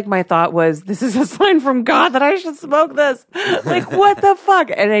literally, like, my thought was, this is a sign from God that I should smoke this. Like, what the fuck?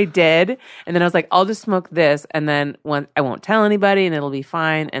 And I did. And then I was like, I'll just smoke this. And then I won't tell anybody and it'll be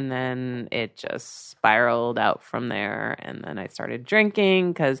fine. And then it just spiraled out from there. And then I started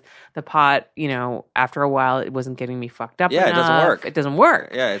drinking because the pot, you know, after a while, it wasn't getting me fucked up Yeah, it doesn't enough. work. It doesn't work.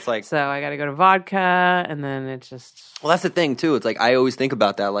 Yeah, it's like So I got to go to vodka. And then it just... well, that's the thing too. It's like I always think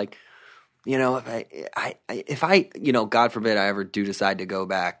about that. Like, you know, if I, you know, God forbid I ever do decide to go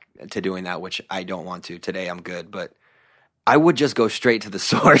back to doing that, which I don't want to today, I'm good, but I would just go straight to the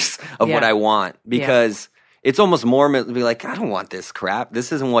source of what I want because it's almost more to be like, I don't want this crap.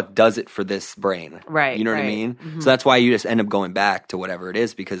 This isn't what does it for this brain. Right. You know what I mean? So that's why you just end up going back to whatever it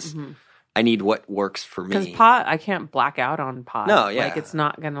is because I need what works for me. Because pot, I can't black out on pot. No, yeah. Like, it's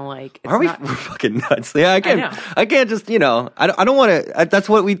not going to, like... It's Are we not, we're fucking nuts? Yeah, I know. can't just, you know, I don't want to, that's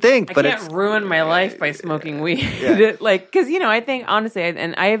what we think, I but can't it's, ruin my life by smoking weed. Yeah. Like, because, you know, I think, honestly,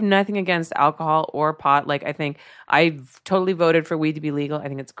 and I have nothing against alcohol or pot. Like, I think I've totally voted for weed to be legal. I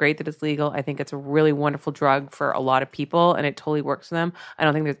think it's great that it's legal. I think it's a really wonderful drug for a lot of people, and it totally works for them. I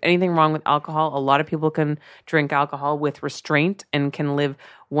don't think there's anything wrong with alcohol. A lot of people can drink alcohol with restraint and can live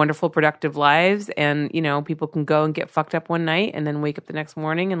wonderful, productive lives. And, you know, people can go and get fucked up one night and then wake up the next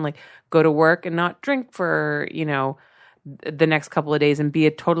morning and, like, go to work and not drink for, you know, the next couple of days and be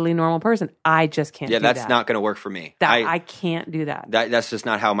a totally normal person. I just can't do that. yeah, that's not going to work for me. I can't do that. That's just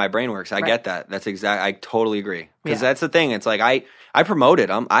not how my brain works. I get that. That's I totally agree. Because Yeah. that's the thing. It's like I promote it.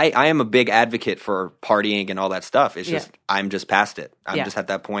 I am a big advocate for partying and all that stuff. It's just I'm just past it. I'm just at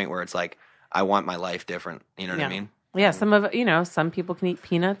that point where it's like I want my life different. You know what I mean? Yeah, some people can eat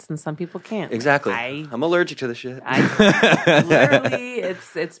peanuts and some people can't. Exactly. I'm allergic to the shit. Literally,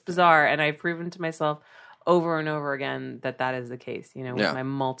 it's bizarre, and I've proven to myself over and over again that is the case, you know, with my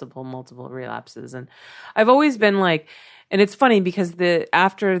multiple relapses. And I've always been like, and it's funny because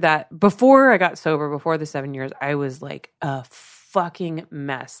after that, before I got sober, before the 7 years, I was like a fucking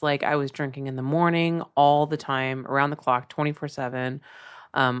mess. Like I was drinking in the morning all the time, around the clock, 24/7.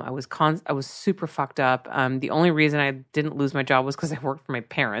 I was super fucked up. The only reason I didn't lose my job was because I worked for my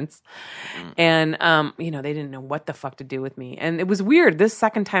parents, and you know, they didn't know what the fuck to do with me. And it was weird. This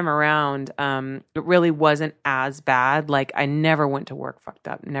second time around, it really wasn't as bad. Like I never went to work fucked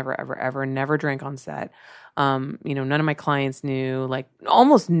up. Never, ever, never drank on set. You know, none of my clients knew. Like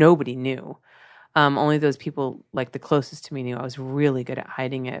almost nobody knew. Only those people like the closest to me knew. I was really good at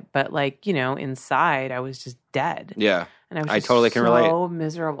hiding it, but like, you know, inside I was just dead. Yeah. And I was just totally can relate. So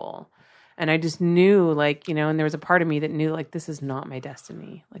miserable. And I just knew, like, you know, and there was a part of me that knew, like, this is not my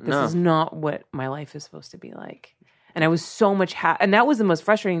destiny. Like, this is not what my life is supposed to be like. And I was so much and that was the most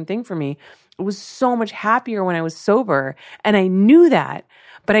frustrating thing for me. I was so much happier when I was sober, and I knew that,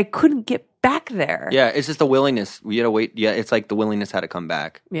 but I couldn't get back there. Yeah, it's just the willingness. We gotta wait. Yeah, it's like the willingness had to come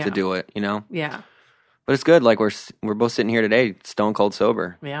back to do it, you know? Yeah. But it's good. Like we're both sitting here today, stone cold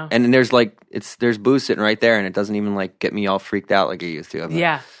sober. Yeah. And then there's booze sitting right there, and it doesn't even like get me all freaked out like it used to.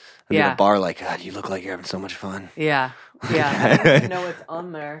 Yeah. I'd be at a bar like, God, you look like you're having so much fun. Yeah. Yeah. I don't even know what's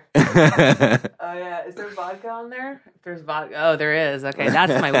on there. Oh yeah. Is there vodka on there? If there's vodka. Oh, there is. Okay.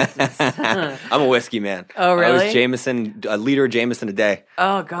 That's my weakness. I'm a whiskey man. Oh, really? I was Jameson, a liter of Jameson a day.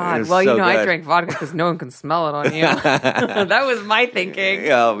 Oh God. Well, so you know, good. I drank vodka because no one can smell it on you. That was my thinking.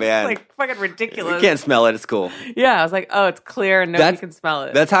 Oh man. It's like fucking ridiculous. You can't smell it. It's cool. Yeah. I was like, oh, it's clear and nobody can smell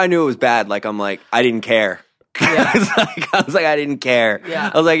it. That's how I knew it was bad. Like I'm like, I didn't care. Yeah. I was like, I didn't care.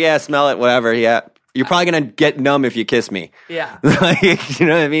 Yeah. I was like, yeah, smell it, whatever. Yeah. You're probably going to get numb if you kiss me. Yeah. Like, you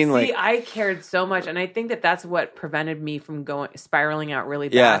know what I mean? See, I cared so much. And I think that's what prevented me from spiraling out really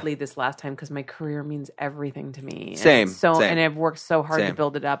badly this last time, because my career means everything to me. Same. And I've worked so hard to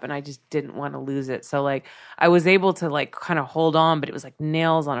build it up, and I just didn't want to lose it. So like I was able to like kind of hold on, but it was like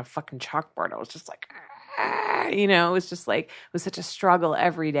nails on a fucking chalkboard. I was just like, you know, it was just like, it was such a struggle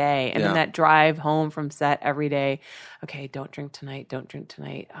every day. And then that drive home from set every day. Okay, don't drink tonight.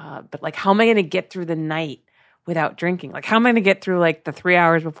 But like, how am I going to get through the night without drinking? Like, how am I going to get through like the 3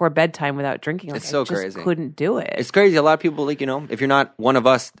 hours before bedtime without drinking? Like, it's so I just crazy. Couldn't do it. It's crazy. A lot of people, like, you know, if you're not one of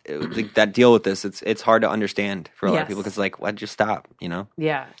us like, that deal with this, it's hard to understand for a lot of people, because like, why'd you stop? You know?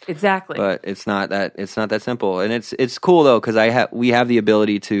 Yeah, exactly. But it's not that simple, and it's cool though, because we have the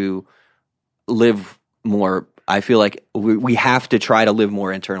ability to live more. I feel like we have to try to live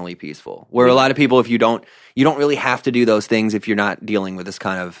more internally peaceful. Where a lot of people, if you don't really have to do those things if you're not dealing with this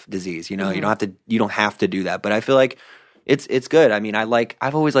kind of disease. You know, you don't have to do that. But I feel like it's good. I mean,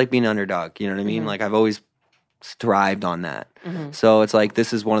 I've always liked being an underdog. You know what I mean? Like I've always thrived on that. So it's like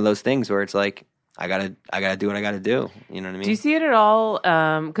this is one of those things where it's like I gotta do what I gotta do. You know what I mean? Do you see it at all?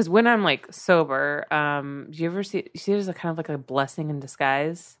 Because when I'm like sober, do you ever see it as a kind of like a blessing in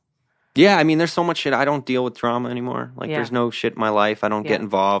disguise? Yeah, I mean, there's so much shit. I don't deal with trauma anymore. Like, there's no shit in my life. I don't get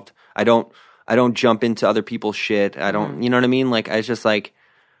involved. I don't jump into other people's shit. I don't, you know what I mean? Like, it's just like,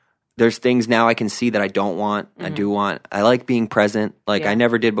 there's things now I can see that I don't want. I do want. I like being present. Like, I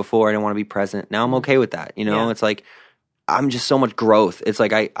never did before. I didn't want to be present. Now I'm okay with that. You know, it's like, I'm just so much growth. It's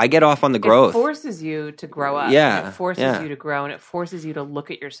like I get off on the growth. It forces you to grow up. Yeah. It forces you to grow, and it forces you to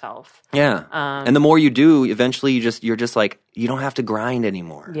look at yourself. Yeah. And the more you do, eventually you're just like, you don't have to grind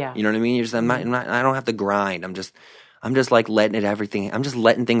anymore. Yeah. You know what I mean? You're just, I don't have to grind. I'm just like letting I'm just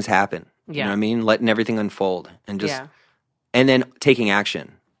letting things happen. Yeah. You know what I mean? Letting everything unfold and just, and then taking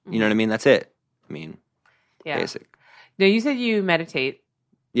action. You know what I mean? That's it. I mean, basic. Now, you said you meditate.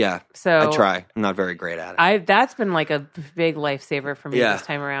 Yeah, so I try. I'm not very great at it. That's been like a big lifesaver for me Yeah. this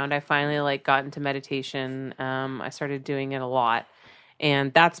time around. I finally like got into meditation. I started doing it a lot,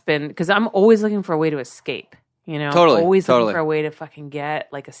 and that's been because I'm always looking for a way to escape. You know, always looking for a way to fucking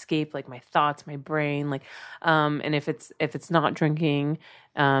escape, like my thoughts, my brain, like, and if it's not drinking,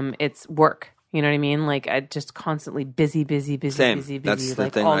 it's work. You know what I mean? Like I just constantly busy. Same. That's the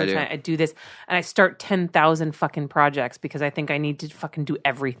like thing all I the do. time. I do this, and I start 10,000 fucking projects because I think I need to fucking do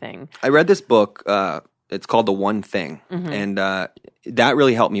everything. I read this book. It's called The One Thing, and that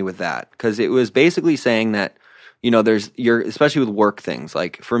really helped me with that, because it was basically saying that, you know, especially with work things.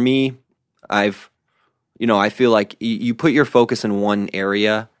 Like for me, I feel like you put your focus in one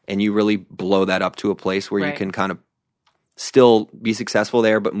area and you really blow that up to a place where you can kind of still be successful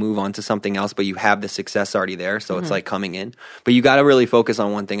there, but move on to something else, but you have the success already there. So it's like coming in, but you got to really focus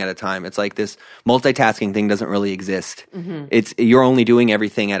on one thing at a time. It's like this multitasking thing doesn't really exist. You're only doing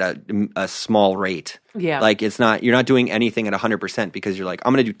everything at a small rate. Yeah. Like you're not doing anything at 100% because you're like,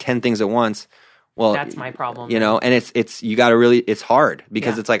 I'm going to do 10 things at once. Well, that's my problem. You know, and it's you got to really, it's hard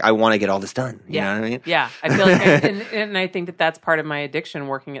because Yeah. it's like I want to get all this done. You know what I mean? Yeah, I feel like, and I think that's part of my addiction,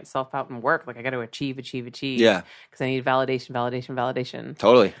 working itself out in work. Like I got to achieve. Yeah, because I need validation.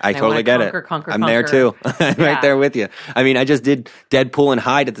 totally. I totally get it. Conquer, I'm there too. I'm right there with you. I mean, I just did Deadpool and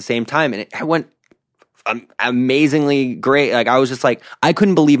Hyde at the same time, and it went amazingly great. Like I was just like, I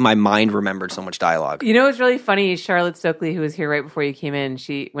couldn't believe my mind remembered so much dialogue. You know, it's really funny. Charlotte Stokely, who was here right before you came in,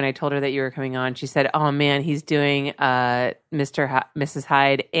 when I told her that you were coming on, she said, "Oh man, he's doing Mrs.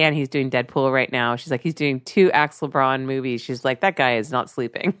 Hyde, and he's doing Deadpool right now." She's like, he's doing 2 Axel Braun movies. She's like, that guy is not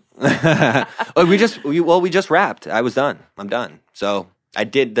sleeping. we just wrapped. I was done. I'm done. So I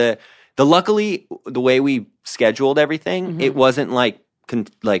did the luckily the way we scheduled everything, it wasn't like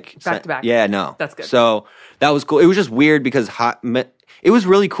back to back. Yeah, no. That's good. So that was cool. It was just weird because it was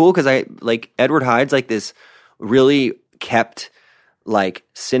really cool because I like Edward Hyde's like this really kept like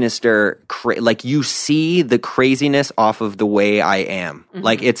sinister, like you see the craziness off of the way I am.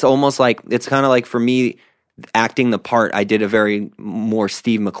 Like it's almost like, it's kind of like for me acting the part, I did a very more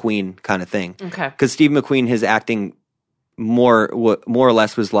Steve McQueen kind of thing. Okay. Because Steve McQueen, his acting more or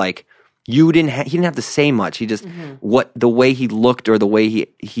less was like, he didn't have to say much. He just the way he looked or the way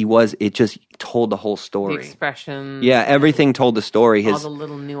he was, it just told the whole story. The expression. Yeah, everything told the story. All the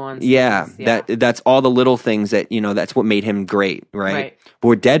little nuances. Yeah, that's all the little things that, that's what made him great, right? But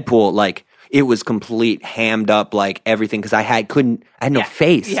with Deadpool, like it was complete hammed up, like everything, because I had no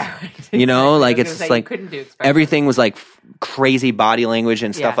face. Yeah. Like it's just like couldn't do everything was like crazy body language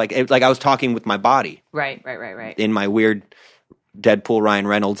and stuff like I was talking with my body. Right. In my weird Deadpool Ryan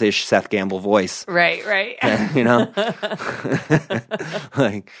Reynolds-ish Seth Gamble voice. Right.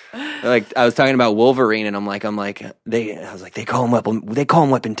 like I was talking about Wolverine and I was like they call him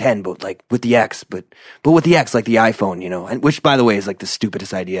Weapon 10 but like with the X but with the X like the iPhone, and which by the way is like the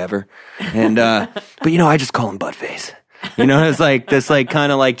stupidest idea ever. And but I just call him Buttface. It's like this like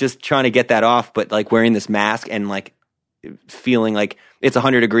kind of like just trying to get that off but like wearing this mask and like feeling like it's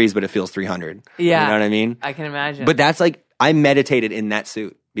 100 degrees but it feels 300. Yeah. You know what I mean? I can imagine. But that's like I meditated in that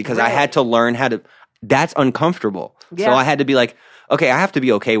suit because I had to learn how to. That's uncomfortable. Yeah. So I had to be like, okay, I have to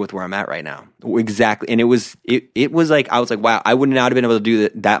be okay with where I'm at right now. Exactly. And it was like I was like, wow, I would not have been able to do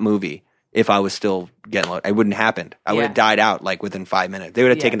that movie if I was still getting low. It wouldn't have happened. I would have died out like within 5 minutes. They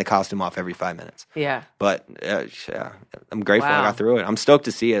would have taken the costume off every 5 minutes. Yeah. But I'm grateful I got through it. I'm stoked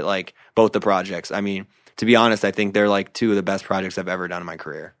to see it. Like both the projects. I mean, to be honest, I think they're like 2 of the best projects I've ever done in my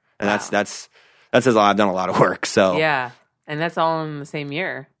career. And that says a lot. I've done a lot of work. So yeah. And that's all in the same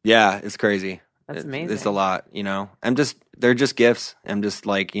year. Yeah, it's crazy. That's amazing. It's a lot, they're just gifts. I'm just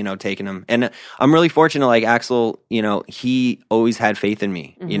like, taking them. And I'm really fortunate, like Axel, he always had faith in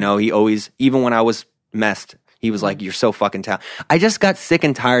me. He always, even when I was messed, he was like, you're so fucking talented. I just got sick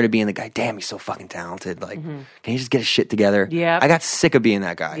and tired of being the guy, damn, he's so fucking talented. Like, can you just get his shit together? Yeah. I got sick of being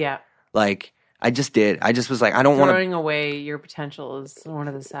that guy. Yeah. Like, I just did. I just was like, I don't want to. Throwing away your potential is one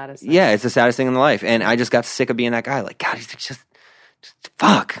of the saddest things. Yeah, it's the saddest thing in life. And I just got sick of being that guy. Like, God, he's just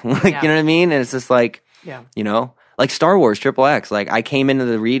fuck. Like, you know what I mean? And it's just like, like Star Wars, Triple X. Like, I came into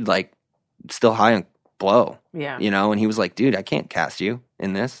the read, like, still high on blow. Yeah. And he was like, dude, I can't cast you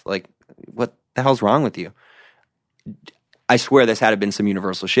in this. Like, what the hell's wrong with you? I swear this had been some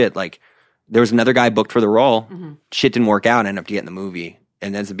Universal shit. Like, there was another guy booked for the role. Shit didn't work out. Ended up getting the movie.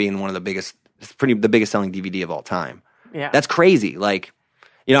 And ends up being one of the biggest. It's the biggest selling DVD of all time. Yeah. That's crazy. Like,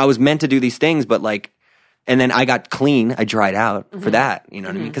 I was meant to do these things, but like, and then I got clean. I dried out for that. You know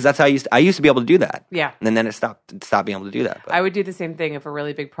what I mean? Because that's how I used to be able to do that. Yeah. And then it stopped being able to do that. But, I would do the same thing if a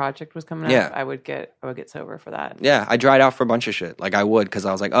really big project was coming up. I would get sober for that. Yeah. I dried out for a bunch of shit. Like I would, because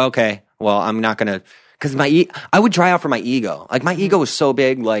I was like, okay, well, I'm not going to, because I would dry out for my ego. Like my ego was so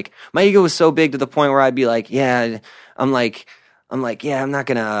big. Like my ego was so big to the point where I'd be like, yeah, I'm like, yeah, I'm not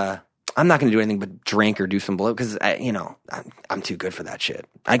gonna do anything but drink or do some blow because I'm too good for that shit.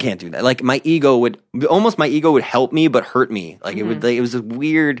 I can't do that. Like my ego would help me but hurt me. Like it would. Like, it was a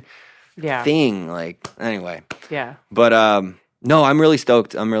weird thing. Like anyway. Yeah. But no, I'm really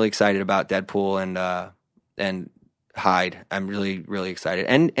stoked. I'm really excited about Deadpool and Hyde. I'm really really excited.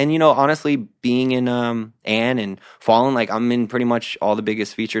 And honestly, being in Anne and Fallen, like I'm in pretty much all the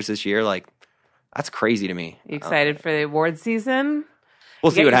biggest features this year. Like that's crazy to me. You excited for the award season?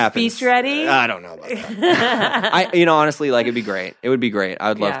 We'll see what happens. Speech ready? I don't know about that. Honestly, like it'd be great. It would be great. I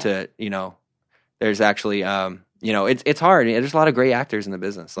would love to. There's actually, it's hard. There's a lot of great actors in the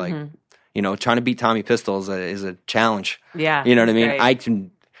business. Like, trying to beat Tommy Pistol is a challenge. Yeah, you know what I mean. Great. I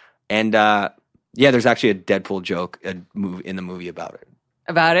can, and there's actually a Deadpool joke in the movie about it.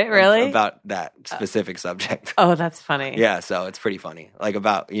 About it, really? About that specific subject. Oh, that's funny. Yeah, so it's pretty funny. Like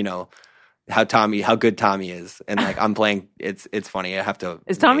about how good Tommy is, and like I'm playing. It's funny. I have to.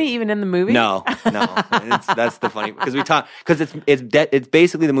 Is Tommy even in the movie? No. That's the funny because it's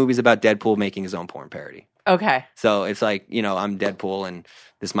basically the movie's about Deadpool making his own porn parody. Okay. So it's like I'm Deadpool and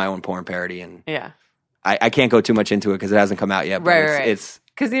this is my own porn parody, and yeah, I can't go too much into it because it hasn't come out yet. But right. It's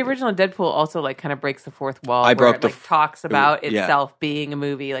because the original Deadpool also like kind of breaks the fourth wall. Talks about itself being a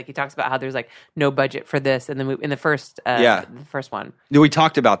movie. Like he talks about how there's like no budget for this in the first one. We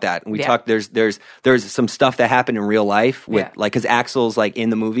talked about that. And we talked. There's some stuff that happened in real life with like because Axel's like in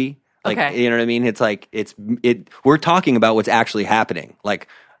the movie. Like you know what I mean? It's like we're talking about what's actually happening. Like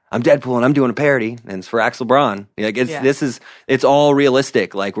I'm Deadpool and I'm doing a parody and it's for Axel Braun. Like it's all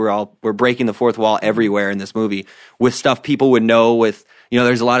realistic. Like we're breaking the fourth wall everywhere in this movie with stuff people would know with.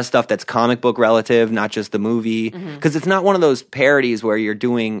 There's a lot of stuff that's comic book relative, not just the movie. Because it's not one of those parodies where you're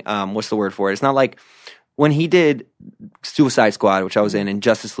doing, what's the word for it? It's not like when he did Suicide Squad, which I was in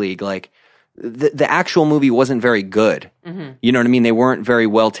Justice League, like the actual movie wasn't very good. You know what I mean? They weren't very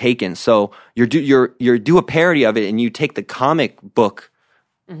well taken. So you do a parody of it and you take the comic book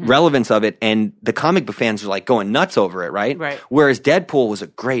relevance of it, and the comic book fans are like going nuts over it, right? Right. Whereas Deadpool was a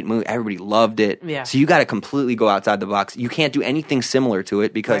great movie, everybody loved it. Yeah. So you got to completely go outside the box. You can't do anything similar to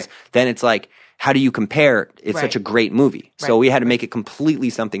it because then it's like, how do you compare? It's such a great movie. So we had to make it completely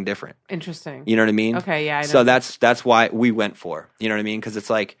something different. Interesting. You know what I mean? Okay, yeah. I know. So that's why we went for. You know what I mean? Because it's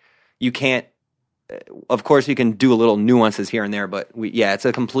like you can't. Of course, you can do a little nuances here and there, but it's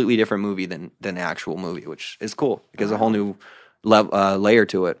a completely different movie than the actual movie, which is cool because a whole new layer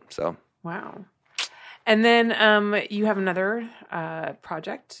to it. So wow. And then you have another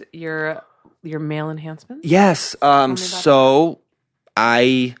project, your male enhancement. Yes. So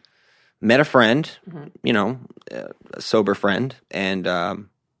I met a friend, a sober friend, and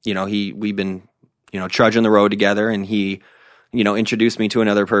we've been trudging the road together, and he introduced me to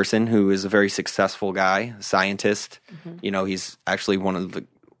another person who is a very successful guy, a scientist. He's actually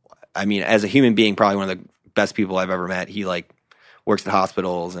as a human being, probably one of the best people I've ever met. He works at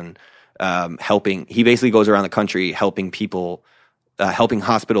hospitals and helping. He basically goes around the country helping people, helping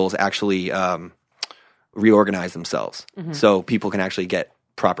hospitals actually reorganize themselves so people can actually get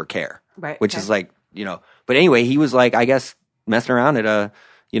proper care. Right. Which is like, But anyway, he was I guess messing around at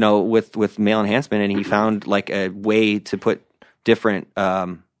with male enhancement, and he found a way to put different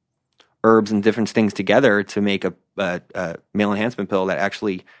herbs and different things together to make a male enhancement pill that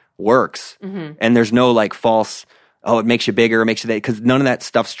actually works. And there's no false. Oh, it makes you bigger, it makes you that, because none of that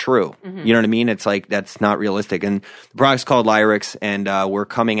stuff's true. You know what I mean? It's that's not realistic. And the product's called Lyrix, and we're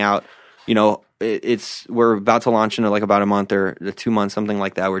coming out, we're about to launch in about a month or 2 months, something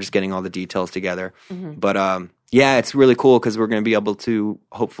like that. We're just getting all the details together. But it's really cool because we're going to be able to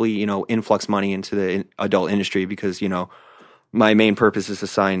hopefully, influx money into the adult industry because, my main purpose is to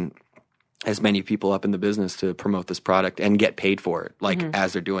sign as many people up in the business to promote this product and get paid for it,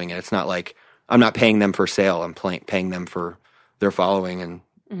 as they're doing it. It's not like I'm not paying them for sale. I'm paying them for their following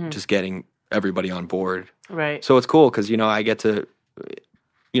and just getting everybody on board. Right. So it's cool because, I get to,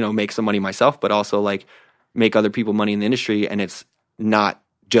 make some money myself, but also make other people money in the industry. And it's not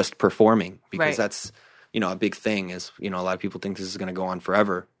just performing because that's, a big thing is, a lot of people think this is going to go on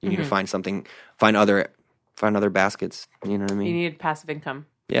forever. You need to find other baskets. You know what I mean? You need passive income.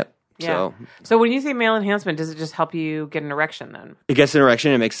 Yep. Yeah. So when you say male enhancement, does it just help you get an erection then? It gets an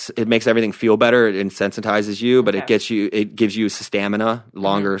erection. It makes everything feel better. It insensitizes you, but it gives you stamina,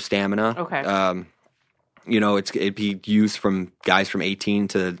 longer stamina. Okay. It'd be used from guys from 18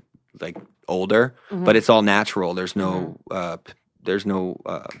 to older, but it's all natural. There's no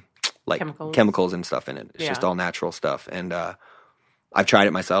chemicals and stuff in it. It's just all natural stuff. And I've tried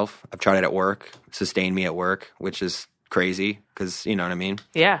it myself. I've tried it at work. It sustained me at work, which is crazy because you know what I mean?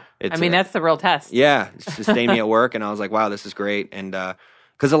 Yeah. That's the real test. Yeah. It sustained me at work, and I was like, wow, this is great. And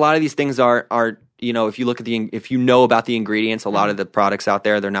because a lot of these things are if you look at if you know about the ingredients, a lot of the products out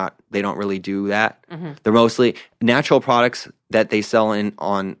there, they don't really do that. They're mostly natural products that they sell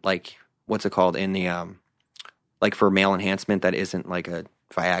on what's it called in the for male enhancement that isn't like a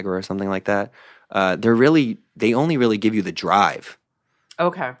Viagra or something like that. They only really give you the drive.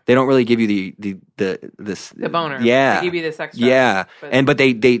 Okay. They don't really give you the boner. Yeah. They give you this extra. Yeah. But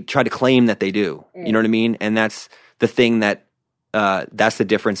they try to claim that they do. You know what I mean? And that's the thing that's the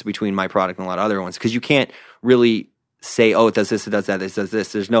difference between my product and a lot of other ones, because you can't really say, oh, it does this, it does that, this does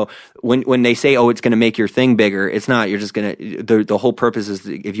this. There's no when they say, oh, it's going to make your thing bigger, it's not. You're just going to the whole purpose is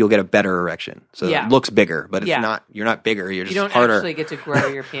if you'll get a better erection, so it looks bigger, but it's not. You're not bigger. You're just you don't harder. Actually get to grow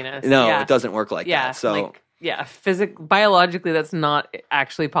your penis. No, it doesn't work like that. So Yeah, biologically, that's not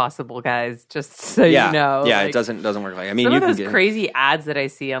actually possible, guys. Just so you know. Yeah, like, it doesn't work like. I mean, some you of can those get crazy ads that I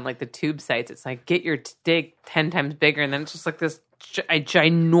see on like the tube sites. It's like get your dick 10 times bigger, and then it's just like this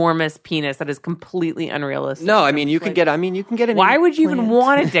ginormous penis that is completely unrealistic. No, I mean you can get. I mean you can get an. Why would you even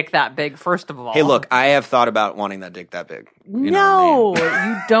want a dick that big? First of all, Hey, look, I have thought about wanting that dick that big. You no,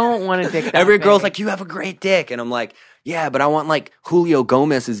 you don't want a dick that Every big. girl's like, you have a great dick, and I'm like, yeah, but I want like Julio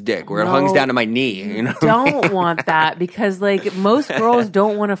Gomez's dick where it hangs down to my knee. You know, don't want that because like most girls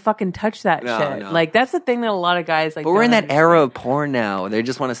don't want to fucking touch that shit. No. Like that's the thing that a lot of guys like. But we're in that era of porn now. They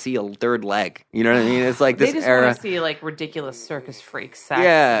just want to see a third leg. You know what I mean? It's like this they just era. want to see like ridiculous circus freak sex.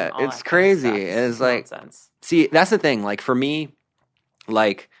 Yeah, and all it's that crazy. Kind of stuff. It's like, nonsense. see, that's the thing. Like for me,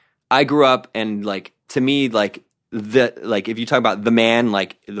 like I grew up and like to me, like if you talk about the man,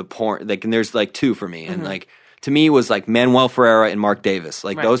 like the porn, like and there's like two for me, and like. To me, it was like Manuel Ferreira and Mark Davis.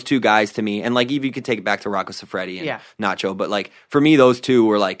 Like those two guys to me. And like even you could take it back to Rocco Siffredi and Nacho. But like for me, those two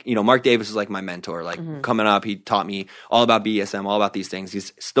were like, you know, Mark Davis was like my mentor. Like coming up, he taught me all about BSM, all about these things.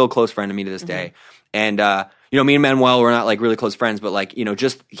 He's still a close friend to me to this day. And, you know, me and Manuel, we're not like really close friends, but like, you know,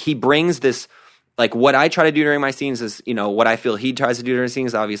 just he brings this, like what I try to do during my scenes is, you know, what I feel he tries to do during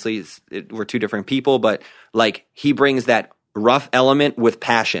scenes. Obviously, we're two different people, but like he brings that rough element with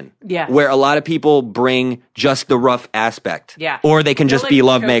passion. Yeah. Where a lot of people bring just the rough aspect. Yeah. Or they can He'll, just be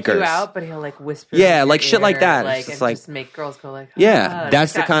love choke makers. You out, but he'll like whisper. Yeah, in like your shit like ear, that. Like, It's and like, just make girls go like, yeah,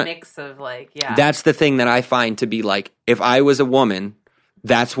 that's like the kind mix of like, yeah. That's the thing that I find to be like, if I was a woman,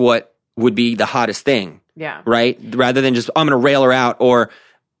 that's what would be the hottest thing. Yeah. Right? Rather than just, I'm going to rail her out or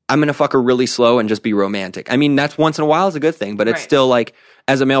I'm going to fuck her really slow and just be romantic. I mean, that's once in a while is a good thing, but it's still like,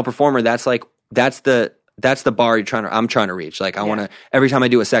 as a male performer, that's like, that's the bar I'm trying to reach. Like I want to, every time I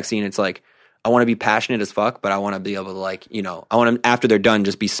do a sex scene, it's like, I want to be passionate as fuck, but I want to be able to like, you know, I want to, after they're done,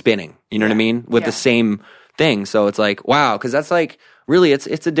 just be spinning, you know what I mean? With the same thing. So it's like, wow. Cause that's like, really,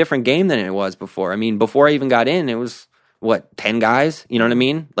 it's a different game than it was before. I mean, before I even got in, it was 10 guys, you know what I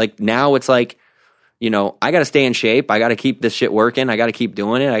mean? Like now it's like, you know, I got to stay in shape. I got to keep this shit working. I got to keep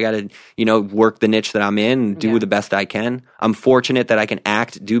doing it. I got to, you know, work the niche that I'm in and do the best I can. I'm fortunate that I can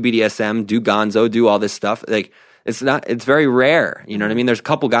act, do BDSM, do gonzo, do all this stuff. Like, it's very rare. You know what I mean? There's a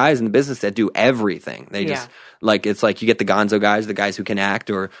couple guys in the business that do everything. They just, like, it's like you get the gonzo guys, the guys who can act,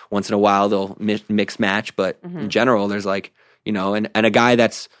 or once in a while they'll mix match. But in general, there's like, you know, and a guy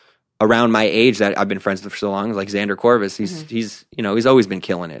that's around my age that I've been friends with for so long, like Xander Corvus, he's you know, he's always been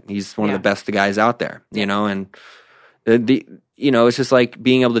killing it. He's one of the best guys out there, you know, and you know, it's just like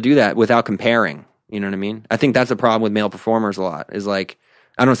being able to do that without comparing, you know what I mean? I think that's a problem with male performers a lot, is like,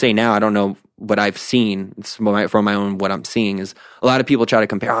 I don't say now, I don't know what I've seen from my own, what I'm seeing is a lot of people try to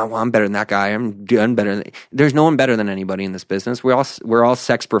compare, oh, well, I'm better than that guy. I'm better. There's no one better than anybody in this business. We're all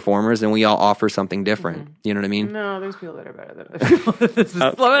sex performers and we all offer something different. You know what I mean? No, there's people that are better than other people.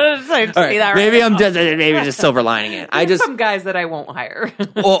 Maybe I'm just silver lining it. There's some guys that I won't hire.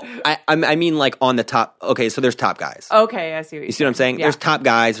 Well, I mean like on the top. Okay, so there's top guys. Okay, I see what you see what I'm saying? Yeah. There's top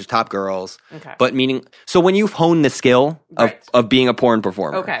guys, there's top girls. Okay. But meaning, so when you've honed the skill of being a porn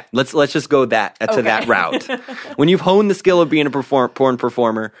performer, okay, let's just go that route. When you've honed the skill of being a porn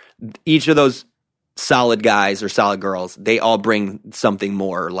performer, each of those solid guys or solid girls, they all bring something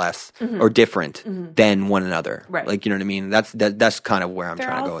more or less or different than one another. Right. Like, you know what I mean? That's kind of where I'm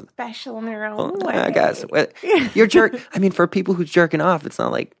trying to go with. Special in their own way. I guess. You're I mean, for people who's jerking off, it's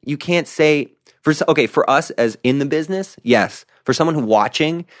not like you can't say for us as in the business, yes. For someone who's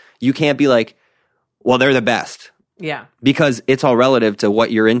watching, you can't be like, well, they're the best. Yeah. Because it's all relative to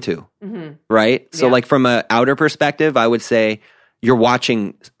what you're into. Right? So like from an outer perspective, I would say you're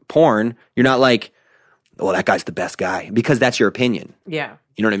watching porn, you're not like, well, that guy's the best guy, because that's your opinion. Yeah.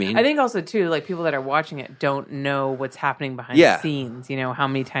 You know what I mean? I think also too, like people that are watching it don't know what's happening behind the scenes. You know, how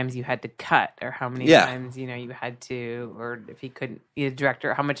many times you had to cut, or how many times, you know, you had to, or if he couldn't, the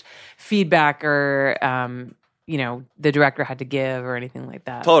director, how much feedback or, you know, the director had to give or anything like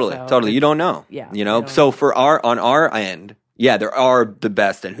that. Totally. You don't know. Yeah. You know, so on our end, there are the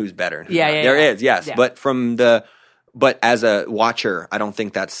best and who's better. And who's not. There is, yes. Yeah. But as a watcher, I don't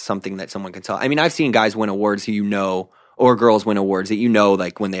think that's something that someone can tell. I mean, I've seen guys win awards who, you know, or girls win awards that, you know,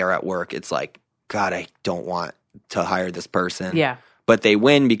 like when they are at work, it's like, God, I don't want to hire this person. Yeah. But they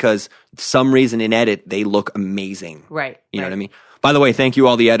win because some reason in edit, they look amazing. Right. You know what I mean? By the way, thank you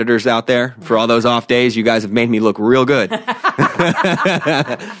all the editors out there for all those off days. You guys have made me look real good. Oh,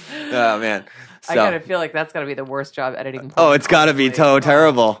 man. So, I gotta feel like that's gotta be the worst job editing. Oh, it's gotta be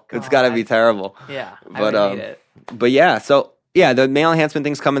terrible. It's gotta be terrible. Yeah, but I would hate it. But yeah, so yeah, the male enhancement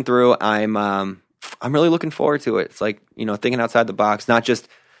thing's coming through. I'm really looking forward to it. It's like, you know, thinking outside the box, not just,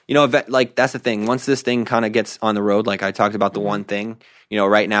 like that's the thing. Once this thing kind of gets on the road, like I talked about the one thing,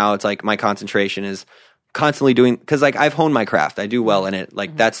 right now it's like my concentration is constantly doing, because like I've honed my craft. I do well in it.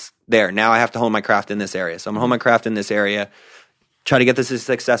 Like that's there. Now I have to hone my craft in this area. So I'm gonna hone my craft in this area, try to get this as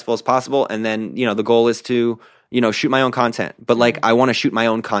successful as possible. And then, the goal is to, shoot my own content. But like I want to shoot my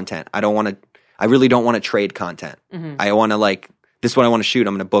own content. I really don't want to trade content. I want to this is what I want to shoot.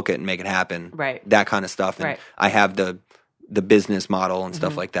 I'm going to book it and make it happen. Right. That kind of stuff. And I have the business model and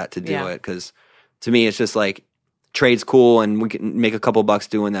stuff like that to do it. Because to me, it's just like trade's cool and we can make a couple bucks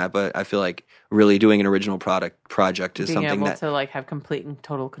doing that. But I feel like really doing an original project is something able that to like have complete and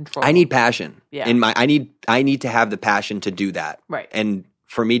total control. I need passion. Yeah. I need to have the passion to do that. Right. And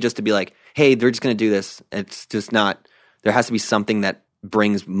for me just to be like, hey, they're just going to do this. It's just not. There has to be something that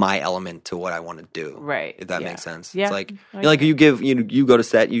brings my element to what I want to do. Right. If that makes sense. Yeah. It's like you give you go to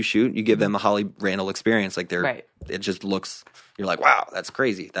set, you shoot, you give them a Holly Randall experience. Like it just looks. You're like, wow, that's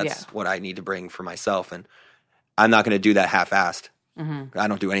crazy. That's what I need to bring for myself, and I'm not going to do that half-assed. I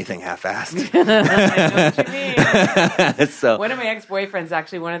don't do anything half-assed. I know what you mean. So one of my ex-boyfriends,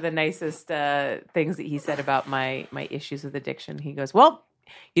 actually, one of the nicest things that he said about my issues with addiction, he goes, well,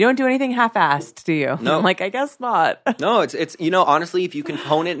 you don't do anything half-assed, do you? No. I'm like, I guess not. No, it's honestly, if you can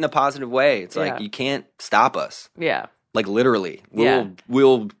hone it in a positive way, it's like you can't stop us. Yeah. Like literally,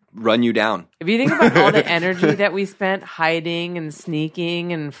 we'll run you down. If you think about all the energy that we spent hiding and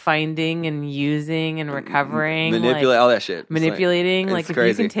sneaking and finding and using and recovering, manipulate all that shit, manipulating, it's if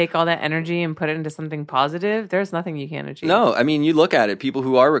crazy. you can take all that energy and put it into something positive, there's nothing you can't achieve. No, I mean, you look at it, people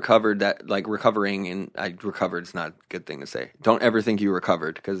who are recovering, and recovered is not a good thing to say. Don't ever think you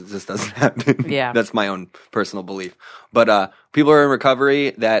recovered, because it just doesn't happen. Yeah. That's my own personal belief. But people are in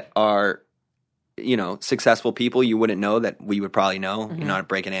recovery that are, successful people you wouldn't know that we would probably know, not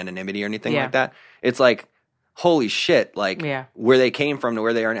breaking anonymity or anything like that. It's like, holy shit, where they came from to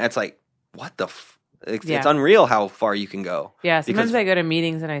where they are. And it's like, what the it's unreal how far you can go. Yeah, sometimes I go to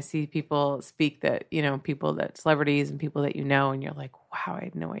meetings and I see people speak that, celebrities and people that and you're like, wow, I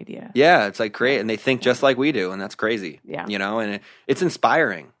had no idea. Yeah, it's like great. And they think just like we do, and that's crazy. Yeah. And it's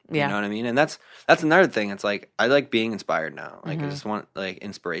inspiring. Yeah. You know what I mean? And that's another thing. It's like, I like being inspired now. Like, I just want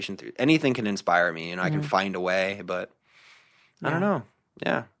inspiration through anything can inspire me. I can find a way, but I don't know.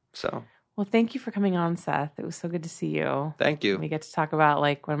 Yeah. So. Well, thank you for coming on, Seth. It was so good to see you. Thank you. We get to talk about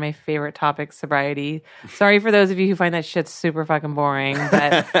one of my favorite topics, sobriety. Sorry for those of you who find that shit super fucking boring,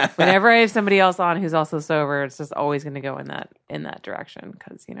 but whenever I have somebody else on who's also sober, it's just always going to go in that direction,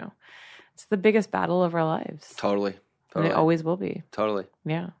 because it's the biggest battle of our lives. Totally. And it always will be. Totally.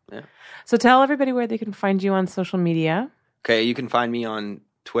 Yeah. So tell everybody where they can find you on social media. Okay, you can find me on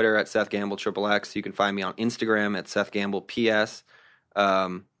Twitter at Seth Gamble XXX. You can find me on Instagram at Seth Gamble PS.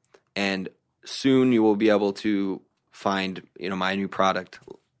 And soon you will be able to find, my new product,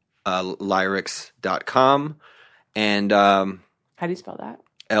 Lyrics.com. And how do you spell that?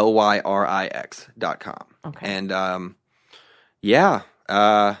 Lyrix.com. Okay. And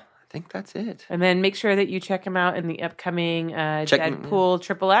I think that's it. And then make sure that you check him out in the upcoming Deadpool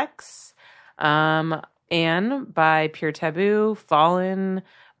XXX, Anne by Pure Taboo, Fallen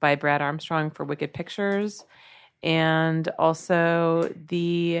by Brad Armstrong for Wicked Pictures, and also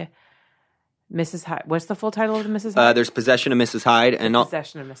the Mrs. Hyde. What's the full title of the Mrs. Hyde? There's Possession of Mrs. Hyde,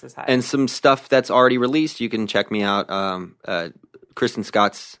 Possession of Mrs. Hyde, and some stuff that's already released. You can check me out. Kristen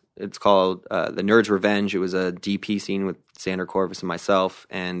Scott's. It's called The Nerd's Revenge. It was a DP scene with Xander Corvus and myself,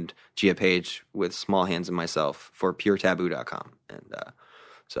 and Gia Page with Small Hands and myself for puretaboo.com. And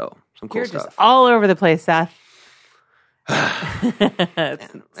so some cool You're stuff. Just all over the place, Seth.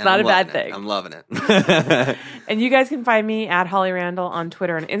 It's not a bad thing. I'm loving it. And you guys can find me at Holly Randall on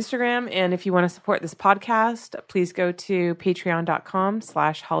Twitter and Instagram. And if you want to support this podcast, please go to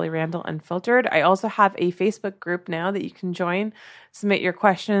patreon.com/Holly Randall Unfiltered. I also have a Facebook group now that you can join. Submit your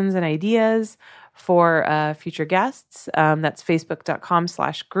questions and ideas for future guests. That's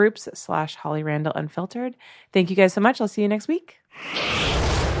facebook.com/groups/Holly Randall Unfiltered. Thank you guys so much. I'll see you next week.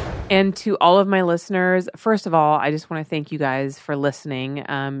 And to all of my listeners, first of all, I just want to thank you guys for listening.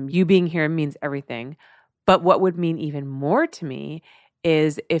 You being here means everything. But what would mean even more to me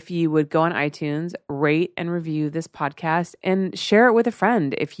is if you would go on iTunes, rate and review this podcast, and share it with a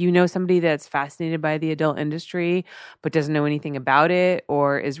friend. If you know somebody that's fascinated by the adult industry but doesn't know anything about it,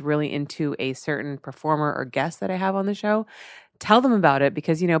 or is really into a certain performer or guest that I have on the show, tell them about it,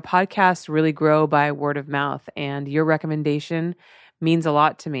 because, podcasts really grow by word of mouth, and your recommendation means a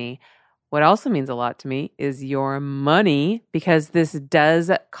lot to me. What also means a lot to me is your money, because this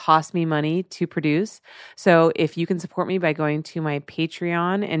does cost me money to produce. So if you can support me by going to my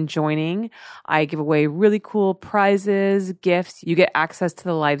Patreon and joining, I give away really cool prizes, gifts. You get access to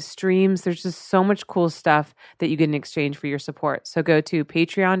the live streams. There's just so much cool stuff that you get in exchange for your support. So go to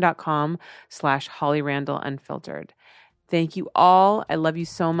patreon.com/Holly Randall Unfiltered. Thank you all. I love you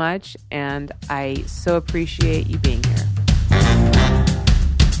so much, and I so appreciate you being here.